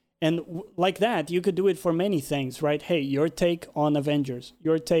 right? And like that, you could do it for many things, right? Hey, your take on Avengers,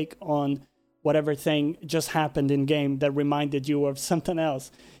 your take on whatever thing just happened in game that reminded you of something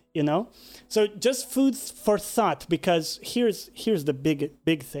else, So just food for thought, because here's the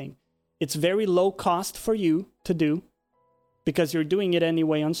big thing. It's very low cost for you to do because you're doing it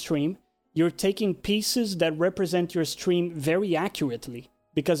anyway on stream. You're taking pieces that represent your stream very accurately.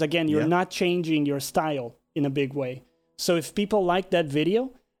 Because again, you're not changing your style in a big way. So if people like that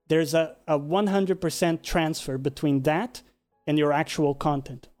video, there's a 100% transfer between that and your actual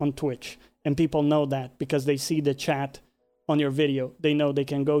content on Twitch. And people know that because they see the chat on your video. They know they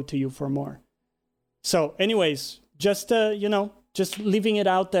can go to you for more. So anyways, just, just leaving it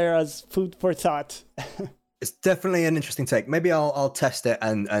out there as food for thought. It's definitely an interesting take. Maybe I'll test it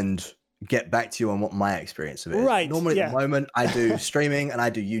and get back to you on what my experience of it is. Right. Normally at the moment I do streaming and I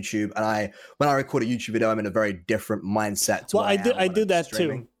do YouTube, and when I record a YouTube video, I'm in a very different mindset to I do that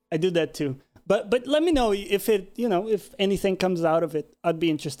too. I do that too. But let me know if it, if anything comes out of it. I'd be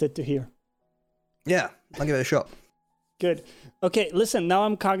interested to hear. Yeah, I'll give it a shot. Good. Okay, listen, now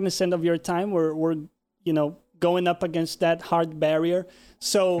I'm cognizant of your time. We're going up against that hard barrier.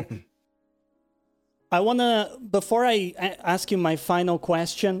 So I want to, before I ask you my final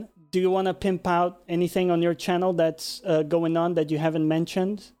question, do you want to pimp out anything on your channel that's going on that you haven't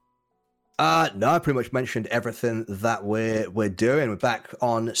mentioned? No, I pretty much mentioned everything that we're doing. We're back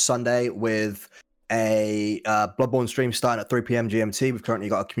on Sunday with a Bloodborne stream starting at 3 p.m. GMT. We've currently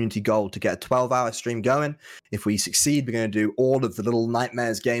got a community goal to get a 12-hour stream going. If we succeed, we're going to do all of the Little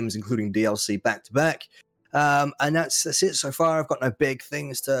Nightmares games, including DLC, back-to-back. And that's it so far. I've got no big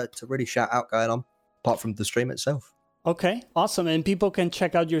things to really shout out going on, apart from the stream itself. Okay, awesome. And people can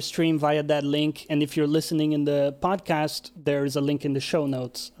check out your stream via that link. And if you're listening in the podcast, there's a link in the show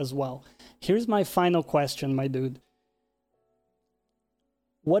notes as well. Here's my final question, my dude.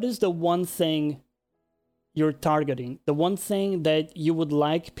 what is the one thing you're targeting? The one thing that you would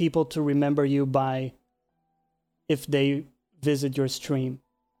like people to remember you by if they visit your stream?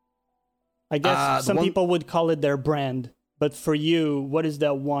 I guess some people would call it their brand, but for you, what is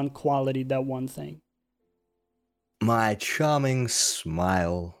that one quality, that one thing? My charming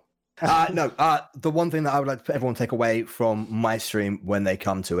smile. The one thing that I would like everyone to take away from my stream when they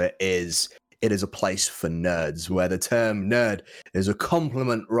come to it is a place for nerds, where the term nerd is a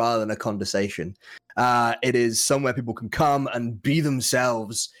compliment rather than a condescension. It is somewhere people can come and be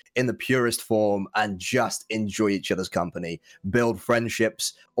themselves in the purest form and just enjoy each other's company, build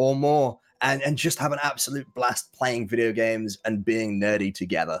friendships or more, and just have an absolute blast playing video games and being nerdy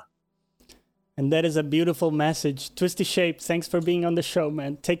together. And that is a beautiful message. Twisty Shape, thanks for being on the show,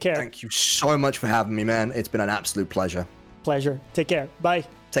 man. Take care. Thank you so much for having me, man. It's been an absolute pleasure. Pleasure. Take care. Bye.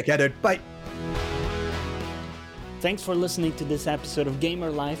 Take care, dude. Bye. Thanks for listening to this episode of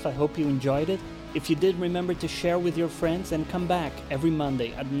Gamer Life. I hope you enjoyed it. If you did, remember to share with your friends and come back every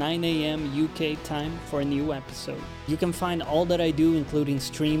Monday at 9 a.m. UK time for a new episode. You can find all that I do, including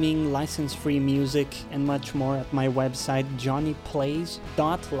streaming, license-free music, and much more at my website,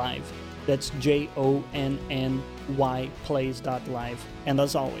 johnnyplays.live. That's JONNY plays.live. And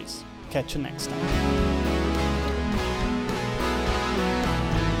as always, catch you next time.